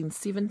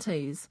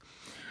 1970s.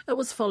 It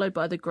was followed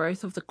by the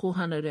growth of the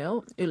kohana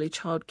reo, early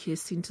childcare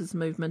centres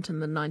movement in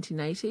the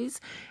 1980s,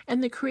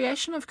 and the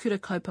creation of kura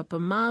kaupapa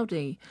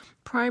Māori,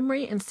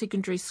 primary and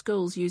secondary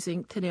schools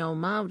using te reo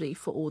Māori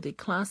for all their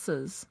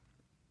classes.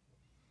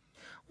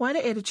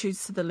 Wider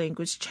attitudes to the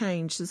language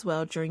changed as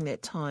well during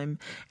that time,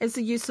 as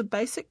the use of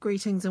basic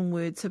greetings and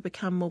words have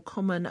become more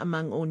common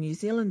among all New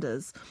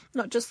Zealanders,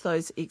 not just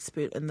those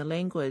expert in the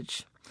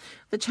language.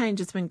 The change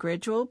has been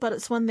gradual, but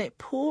it's one that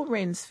Paul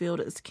Ransfield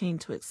is keen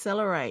to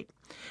accelerate.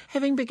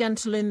 Having begun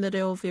to learn the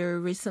reo very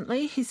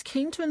recently, he's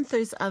keen to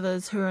enthuse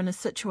others who are in a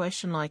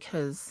situation like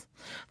his.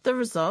 The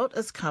result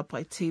is Ka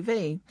Pai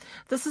TV.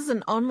 This is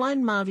an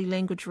online Māori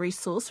language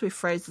resource where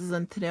phrases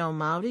in te reo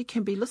Māori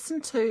can be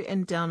listened to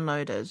and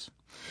downloaded.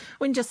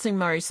 When Justin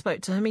Murray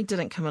spoke to him, he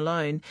didn't come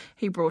alone.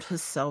 He brought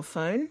his cell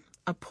phone,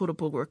 a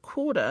portable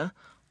recorder,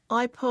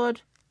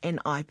 iPod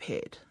and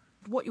iPad.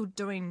 What you're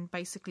doing,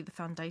 basically, the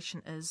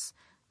foundation is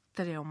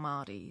te reo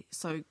Māori.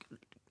 So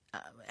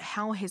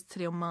how has te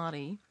reo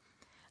Māori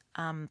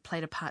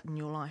played a part in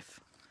your life?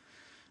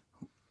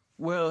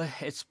 Well,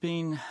 it's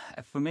been,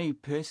 for me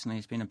personally,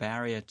 it's been a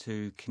barrier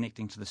to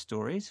connecting to the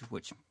stories,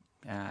 which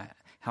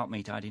helped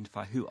me to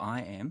identify who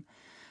I am.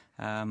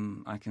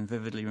 I can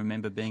vividly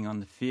remember being on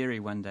the ferry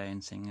one day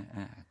and seeing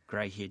a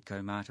grey-haired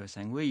kaumātua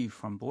saying, "Where are you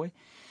from, boy?"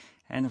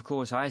 And of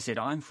course I said,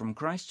 "I'm from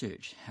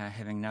Christchurch,"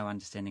 having no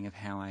understanding of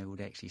how I would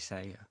actually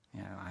say,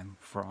 I'm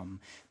from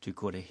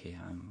Tukorehe,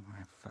 I'm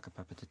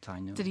whakapapa te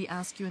Tainui. Did he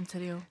ask you in te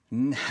reo?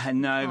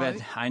 No,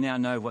 but I now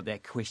know what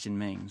that question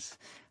means.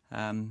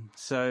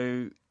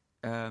 So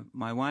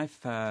my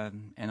wife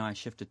and I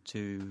shifted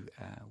to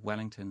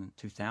Wellington in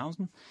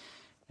 2000,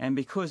 and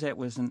because that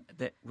was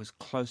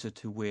closer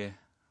to where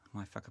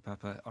my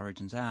whakapapa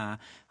origins are,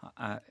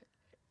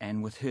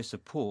 and with her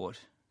support,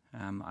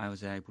 I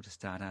was able to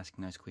start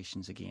asking those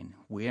questions again.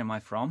 Where am I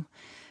from?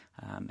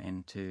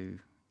 And to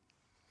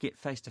get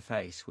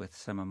face-to-face with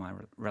some of my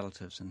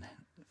relatives and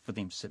for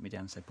them to sit me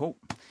down and say, "Paul,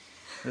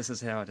 this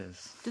is how it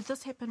is." Did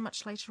this happen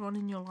much later on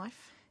in your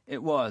life?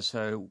 It was.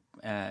 So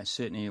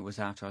certainly it was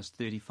after I was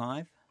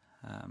 35.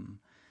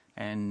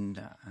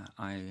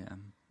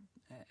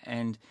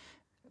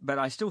 But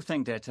I still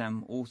think that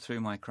all through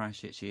my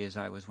Christchurch years,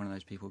 I was one of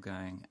those people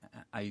going,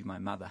 "Are you my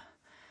mother?"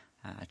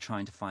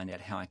 Trying to find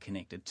out how I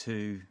connected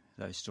to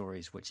those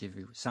stories, which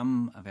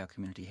some of our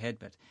community had,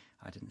 but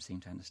I didn't seem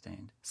to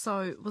understand.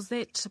 So was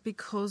that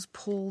because,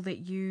 Paul, that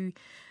you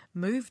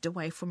moved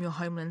away from your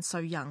homeland so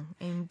young?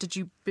 And did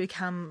you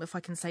become, if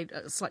I can say,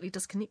 slightly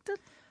disconnected?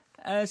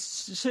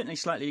 Certainly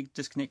slightly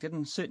disconnected,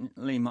 and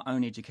certainly my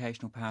own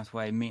educational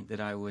pathway meant that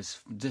I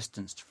was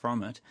distanced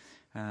from it.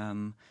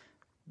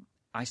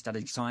 I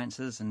studied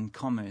sciences and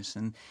commerce,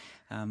 and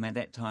at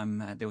that time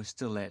there was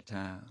still that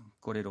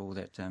kōrero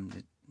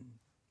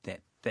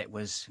that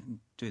was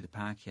learn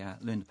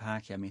the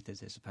Pākehā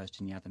methods as opposed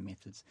to any other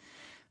methods,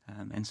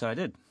 and so I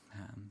did.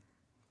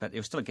 But there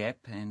was still a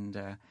gap, and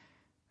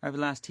over the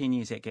last 10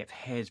 years that gap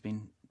has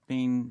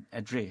been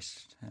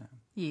addressed.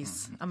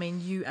 Yes, I mean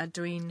you are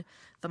doing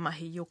the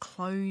mahi, you're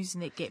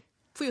closing that gap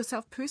for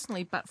yourself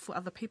personally, but for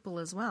other people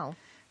as well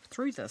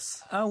through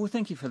this. Oh, well,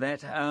 thank you for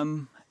that.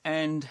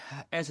 And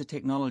as a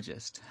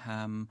technologist,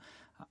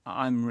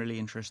 I'm really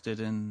interested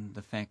in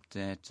the fact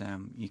that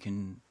you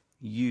can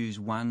use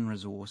one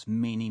resource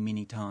many,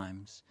 many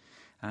times.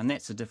 And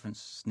that's the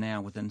difference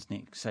now with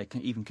internet, say,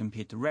 even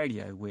compared to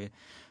radio, where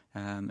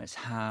it's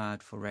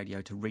hard for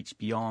radio to reach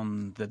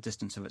beyond the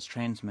distance of its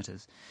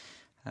transmitters.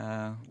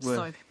 So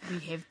we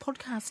have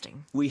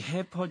podcasting.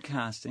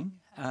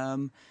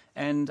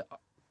 And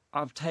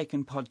I've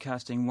taken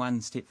podcasting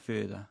one step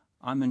further.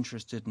 I'm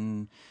interested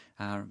in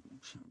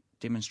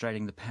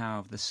demonstrating the power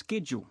of the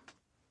schedule.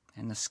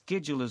 And the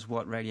schedule is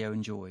what radio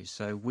enjoys.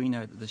 So we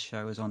know that this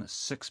show is on at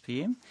 6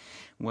 p.m.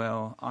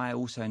 Well, I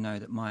also know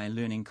that my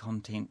learning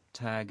content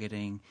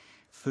targeting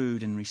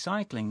food and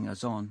recycling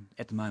is on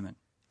at the moment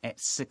at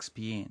 6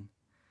 p.m.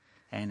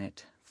 And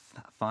at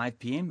 5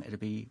 p.m. it'll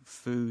be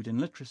food and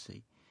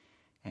literacy.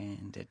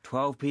 And at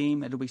 12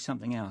 p.m. it'll be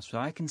something else. So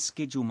I can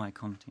schedule my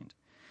content.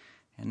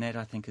 And that,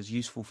 I think, is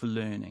useful for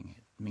learning.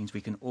 It means we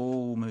can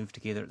all move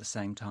together at the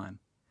same time.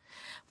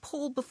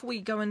 Paul, before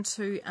we go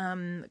into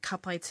Ka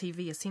Pai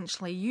TV,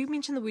 essentially, you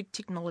mentioned the word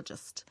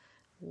technologist.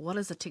 What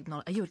is a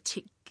technologist? Are you a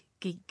tech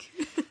geek?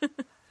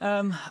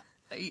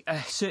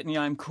 Certainly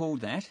I'm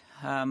called that.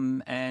 I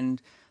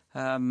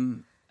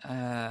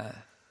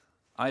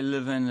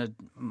live in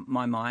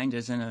my mind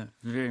is in a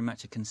very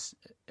much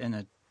in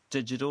a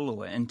digital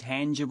or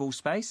intangible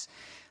space.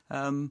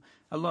 A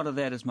lot of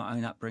that is my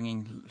own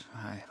upbringing.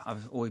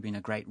 I've always been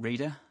a great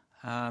reader.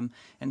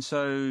 And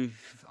so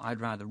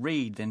I'd rather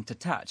read than to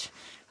touch.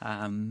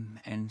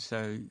 And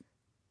so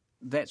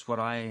that's what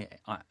I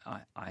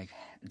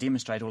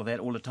demonstrate all of that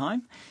all the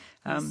time.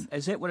 Yes.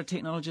 Is that what a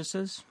technologist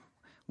is?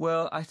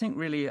 Well, I think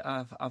really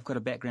I've got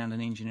a background in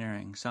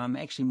engineering, so I'm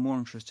actually more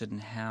interested in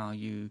how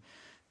you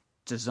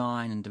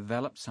design and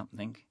develop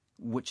something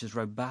which is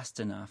robust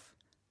enough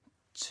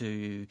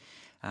to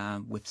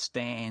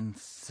withstand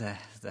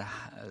the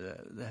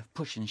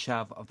push and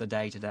shove of the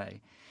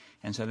day-to-day.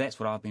 And so that's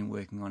what I've been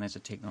working on as a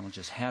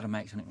technologist, how to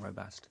make something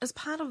robust. As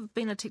part of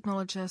being a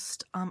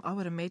technologist, I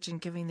would imagine,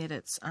 given that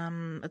it's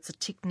a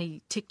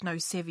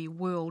techno-savvy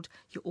world,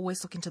 you're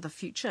always looking to the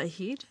future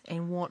ahead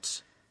and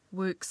what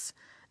works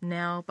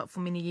now but for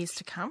many years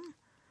to come.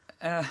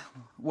 I'd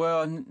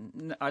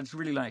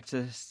really like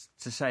to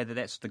say that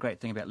that's the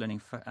great thing about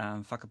learning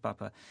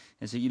whakapapa,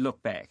 is that you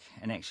look back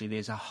and actually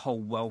there's a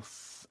whole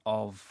wealth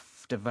of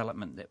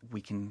development that we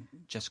can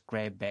just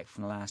grab back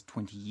from the last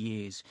 20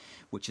 years,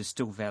 which is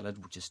still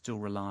valid, which is still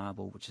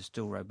reliable, which is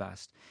still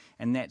robust.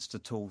 And that's the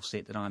tool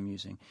set that I'm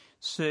using.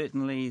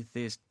 Certainly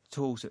there's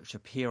tools which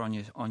appear on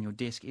your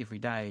desk every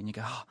day and you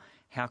go, oh,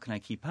 how can I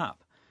keep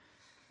up?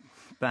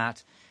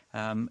 But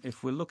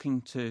if we're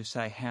looking to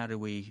say how do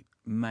we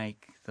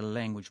make the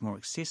language more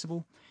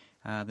accessible,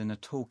 then the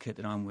toolkit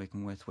that I'm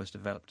working with was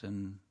developed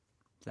in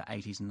the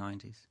 80s and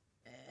 90s.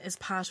 As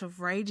part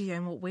of radio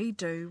and what we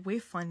do, we're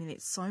finding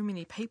that so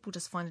many people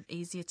just find it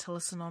easier to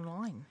listen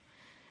online.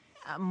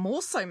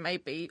 More so,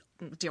 maybe,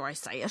 dare I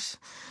say it.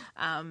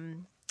 I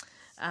mean,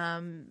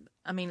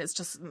 it's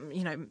just,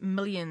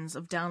 millions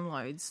of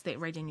downloads that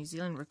Radio New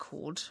Zealand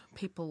record.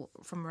 People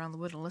from around the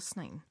world are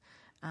listening.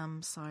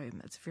 So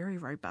it's very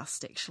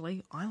robust,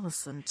 actually. I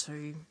listen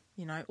to,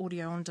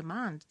 audio on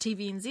demand,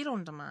 TVNZ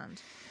on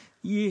demand.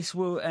 Yes,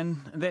 well, and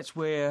that's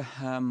where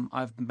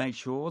I've made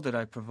sure that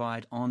I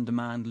provide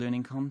on-demand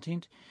learning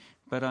content,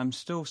 but I'm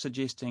still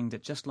suggesting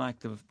that just like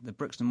the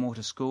bricks and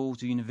mortar schools,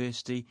 the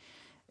university,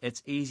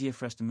 it's easier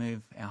for us to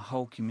move our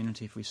whole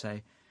community if we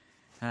say,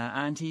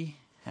 Auntie,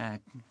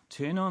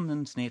 turn on the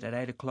internet at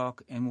 8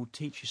 o'clock and we'll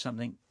teach you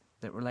something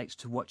that relates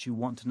to what you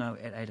want to know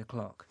at 8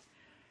 o'clock.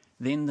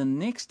 Then the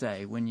next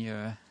day when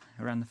you're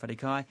around the Ahi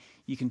Kaa,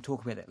 you can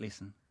talk about that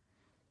lesson.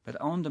 But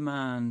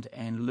on-demand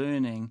and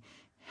learning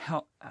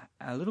a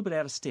little bit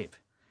out of step.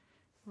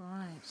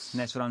 Right. And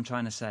that's what I'm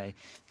trying to say.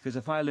 Because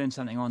if I learn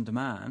something on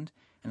demand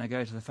and I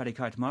go to the Ahi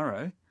Kaa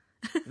tomorrow,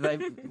 they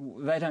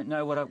don't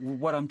know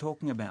what I'm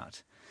talking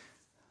about.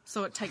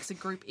 So it takes a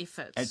group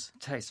effort. It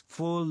takes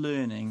full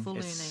learning. Full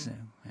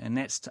learning. And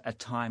that's a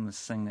timeless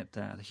thing that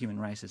the human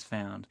race has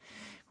found.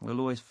 We'll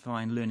always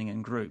find learning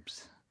in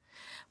groups.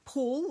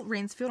 Paul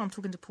Ransfield, I'm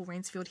talking to Paul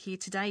Ransfield here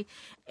today,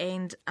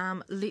 and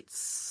let's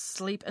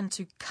sleep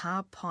into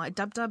Kāpai,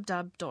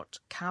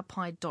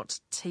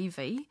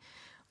 www.kāpai.tv.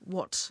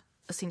 What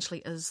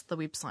essentially is the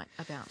website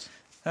about?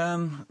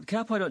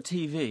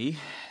 Kāpai.tv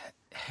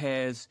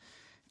has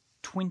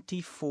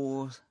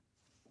 24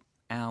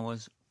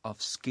 hours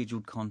of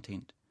scheduled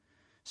content.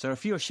 So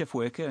if you're a shift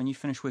worker and you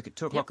finish work at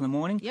 2 o'clock in the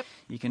morning,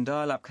 you can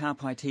dial up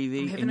Kāpai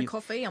TV. I'm having a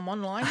coffee, I'm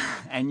online.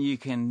 And you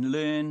can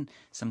learn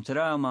some te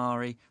reo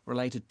Māori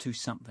related to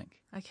something.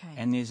 Okay.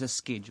 And there's a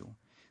schedule.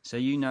 So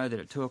you know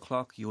that at 2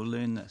 o'clock you'll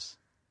learn this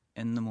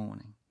in the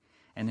morning.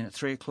 And then at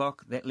 3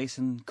 o'clock that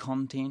lesson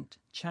content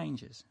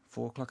changes.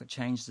 4 o'clock it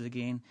changes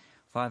again.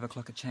 5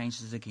 o'clock it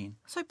changes again.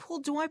 So,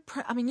 Paul, the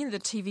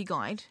TV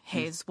guide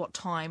has what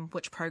time,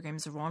 which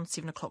programs are on,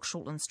 7 o'clock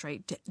Shortland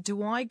Street.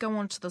 Do I go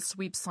onto this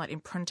website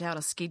and print out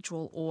a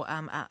schedule or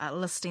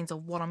listings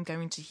of what I'm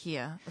going to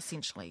hear,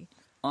 essentially?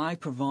 I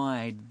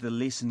provide the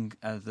lesson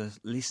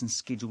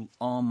schedule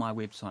on my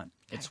website.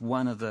 Okay. It's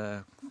one of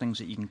the things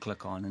that you can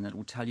click on, and it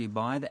will tell you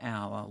by the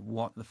hour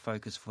what the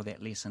focus for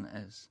that lesson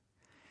is.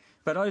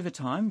 But over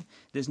time,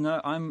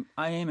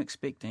 I am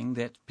expecting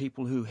that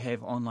people who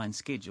have online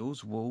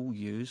schedules will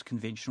use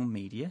conventional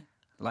media,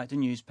 like the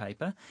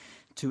newspaper,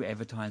 to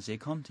advertise their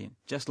content,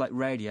 just like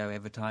radio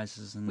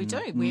advertises in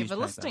newspaper. We have a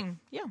listing,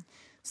 yeah.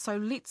 So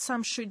let's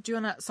shoot.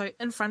 So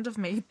in front of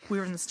me,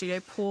 we're in the studio.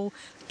 Paul,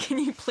 can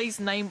you please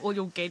name all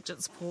your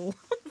gadgets, Paul?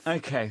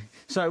 Okay,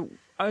 so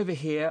over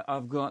here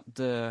I've got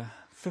the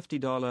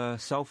 $50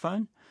 cell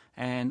phone.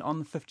 And on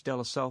the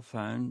 $50 cell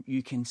phone,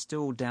 you can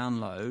still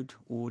download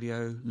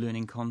audio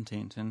learning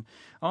content. And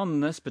on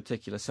this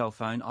particular cell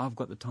phone, I've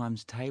got the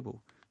times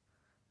table.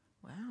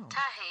 Wow.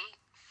 Tahi,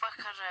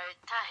 whakarau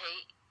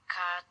tahi,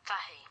 ka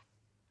tahi.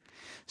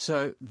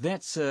 So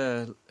that's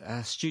a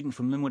student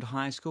from Linwood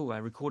High School. I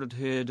recorded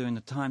her doing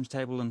the times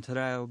table in Te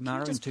Reo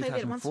Mara in 2004. Can you just play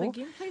that once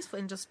again, please,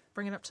 and just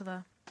bring it up to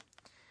the...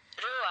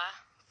 Rua,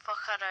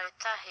 whakarau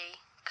tahi,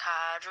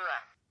 ka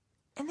rua.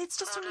 And that's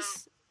just on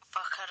this...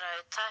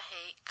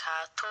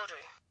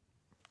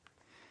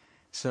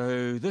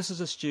 So this is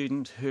a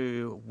student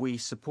who we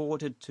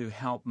supported to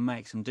help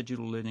make some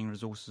digital learning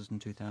resources in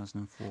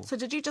 2004. So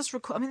did you just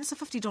record... it's a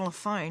 $50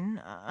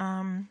 phone.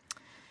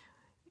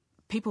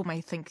 People may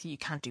think you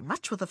can't do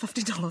much with a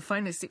 $50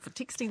 phone except for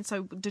texting.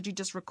 So did you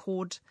just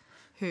record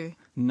her?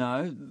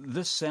 No,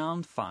 this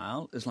sound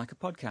file is like a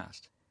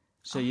podcast.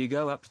 So you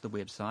go up to the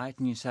website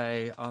and you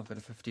say, I've got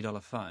a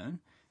 $50 phone.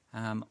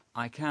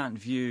 I can't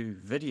view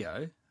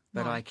video...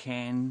 But I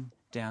can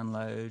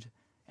download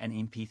an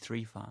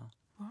MP3 file,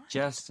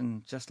 just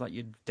like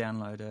you'd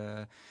download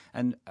a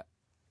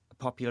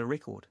popular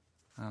record,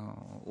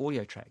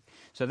 audio track.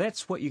 So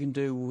that's what you can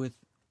do with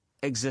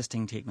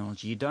existing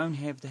technology. You don't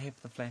have to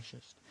have the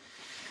flashes.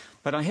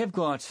 But I have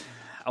got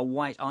a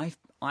white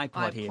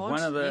iPod here,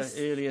 one of the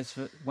earliest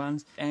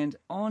ones, and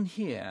on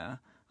here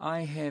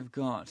I have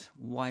got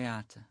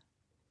waiata.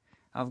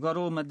 I've got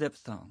all my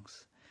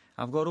diphthongs.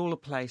 I've got all the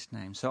place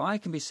names. So I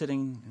can be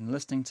sitting and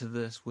listening to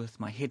this with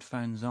my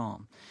headphones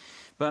on.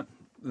 But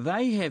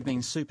they have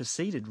been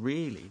superseded,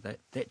 really,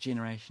 that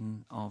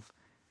generation of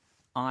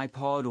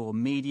iPod or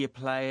media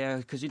player,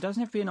 because it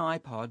doesn't have to be an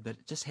iPod, but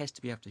it just has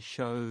to be able to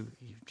show,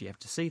 you have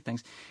to see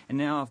things. And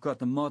now I've got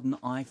the modern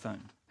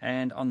iPhone.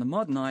 And on the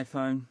modern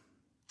iPhone,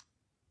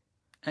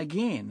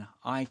 again,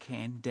 I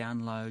can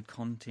download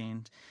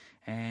content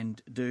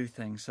and do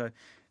things. So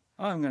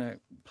I'm going to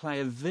play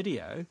a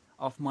video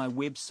off my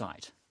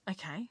website.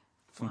 Okay.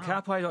 From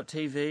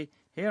kapai.tv.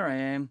 Here I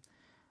am.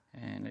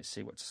 And let's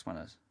see what this one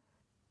is.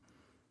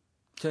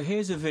 So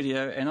here's a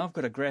video, and I've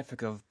got a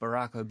graphic of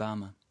Barack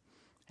Obama.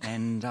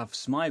 And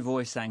my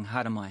voice saying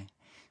haramai.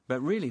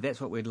 But really,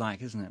 that's what we'd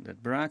like, isn't it?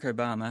 That Barack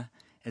Obama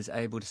is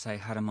able to say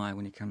haramai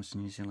when he comes to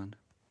New Zealand.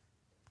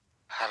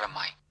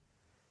 Haramai.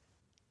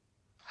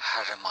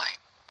 Haramai.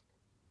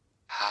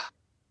 Ha.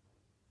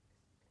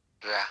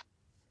 Ra.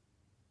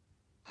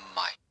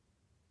 Mai.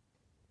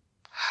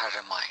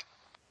 Haramai.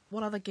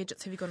 What other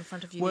gadgets have you got in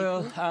front of you?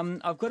 Well,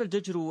 I've got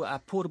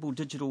a portable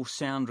digital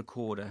sound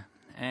recorder,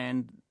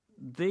 and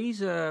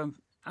these are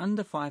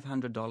under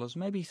 $500,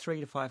 maybe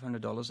 $300 to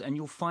 $500, and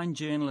you'll find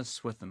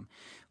journalists with them.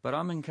 But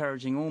I'm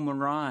encouraging all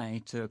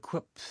marae to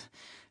equip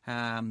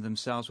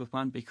themselves with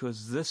one,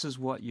 because this is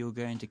what you're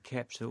going to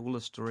capture all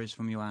the stories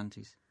from your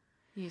aunties.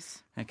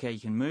 Yes. Okay, you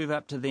can move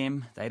up to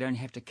them. They don't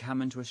have to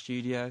come into a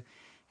studio.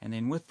 And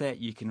then with that,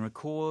 you can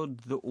record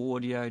the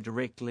audio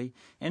directly.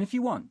 And if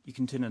you want, you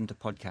can turn it into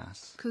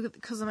podcasts.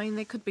 Because, I mean,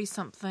 there could be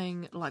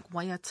something like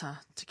waiata,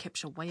 to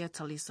capture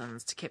waiata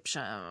lessons, to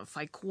capture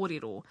whai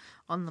kōrero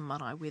on the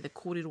marae, where the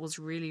kōrero was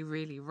really,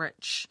 really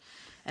rich.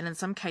 And in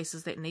some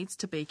cases, that needs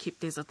to be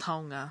kept as a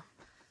taonga.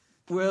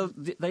 Well,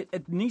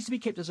 it needs to be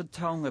kept as a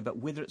taonga, but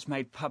whether it's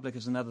made public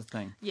is another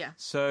thing. Yeah.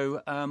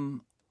 So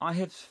I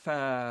have,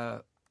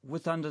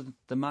 with under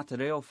the Mate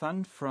Reo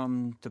Fund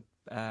from Te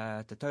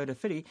Taura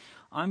Whiri,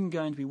 I'm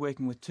going to be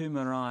working with two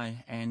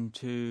marae and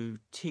to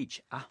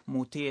teach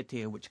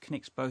mōteatea, which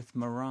connects both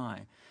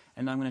marae.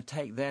 And I'm going to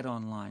take that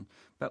online.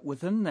 But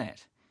within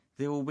that,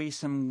 there will be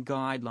some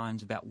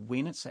guidelines about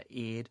when it's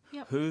aired,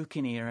 who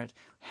can air it,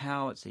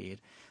 how it's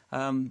aired.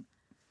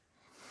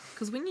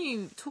 Because when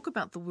you talk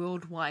about the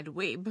World Wide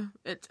Web,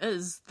 it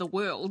is the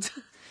world.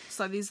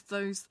 So there's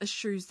those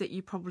issues that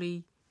you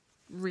probably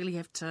really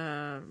have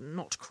to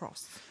not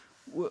cross.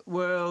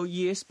 Well,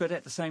 yes, but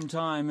at the same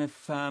time,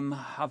 if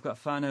I've got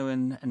whanau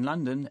in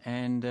London,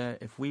 and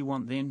if we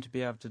want them to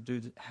be able to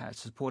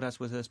support us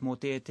with this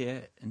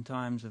mōteatea in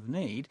times of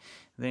need,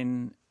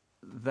 then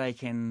they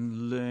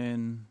can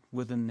learn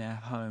within their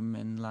home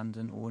in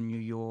London or New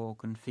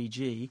York and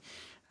Fiji,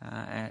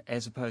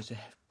 as opposed to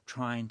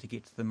trying to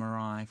get to the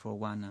marae for a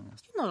wānanga.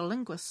 You're not a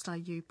linguist, are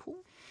you,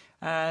 Paul?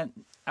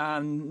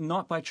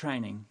 Not by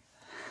training.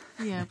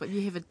 Yeah, but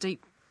you have a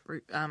deep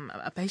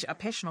a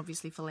passion,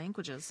 obviously, for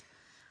languages.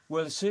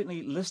 Well,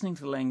 certainly listening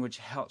to the language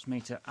helps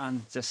me to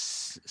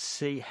just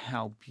see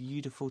how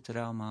beautiful Te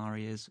Reo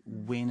Māori is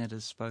when it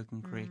is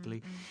spoken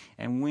correctly.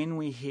 And when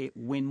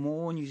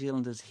more New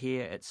Zealanders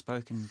hear it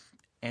spoken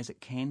as it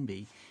can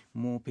be,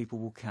 more people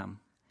will come.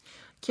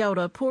 Kia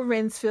ora, Paul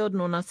Ransfield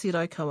no Ngāti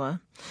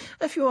Raukawa.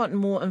 If you want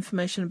more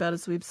information about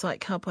his website,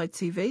 Kapai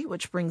TV,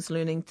 which brings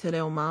learning Te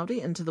Reo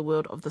Māori into the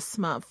world of the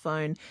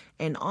smartphone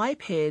and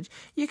iPad,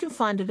 you can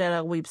find it at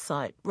our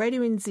website,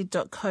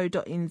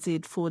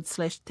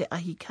 radionz.co.nz/Te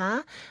Ahi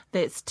Kaa.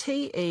 That's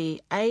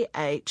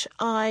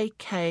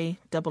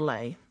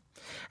TEAHIKAA.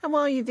 And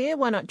while you're there,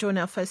 why not join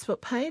our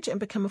Facebook page and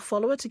become a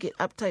follower to get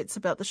updates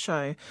about the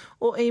show,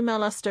 or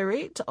email us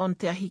direct on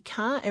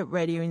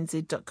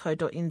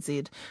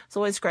teahikaa@radionz.co.nz. It's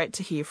always great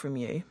to hear from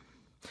you.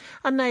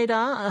 A nei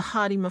rā, a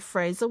Harima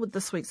Fraser with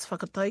this week's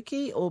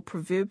whakataukī or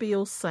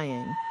proverbial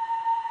saying.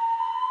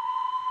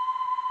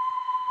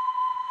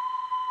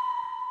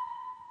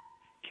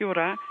 Kia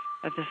ora,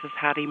 this is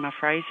Harima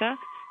Fraser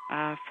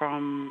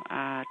from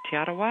Te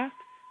Arawa,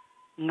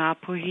 Ngā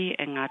Puhi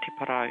and Ngāti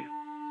Porou.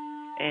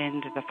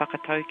 And the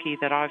whakatauki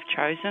that I've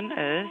chosen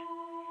is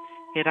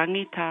He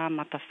rangi tā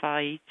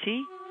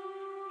matawhāiti,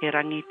 he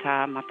rangi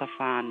tā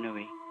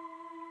matawhānui.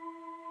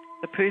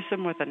 The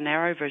person with a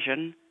narrow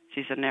vision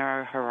sees a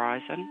narrow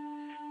horizon.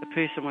 The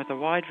person with a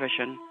wide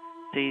vision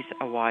sees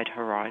a wide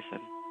horizon.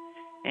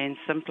 And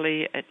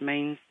simply it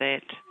means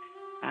that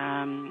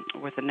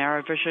with a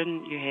narrow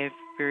vision you have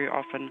very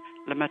often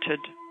limited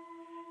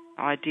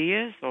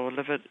ideas or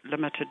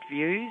limited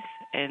views,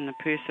 and the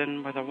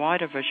person with a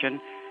wider vision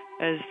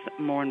is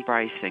more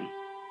embracing.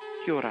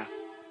 Kia ora.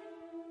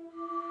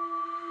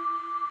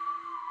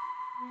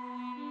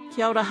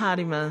 Kia ora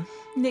Harima.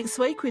 Next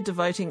week we're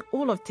devoting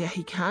all of Te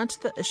Ahi Kaa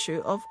to the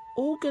issue of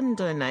organ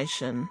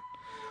donation.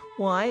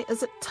 Why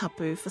is it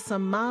tapu for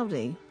some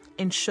Māori,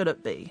 and should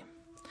it be?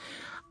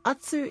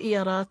 Atu I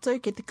a rātou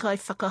ke te kai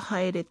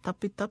whakahaere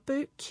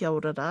tapu, kia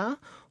ora rā,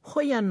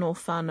 hoi anō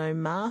whānau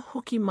mā,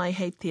 hoki mai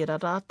hei tērā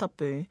rā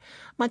tapu.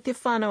 Mai te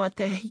whānau a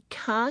Te Ahi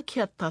Kaa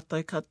kia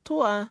tātou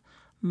katoa,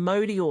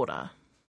 Mauri ora.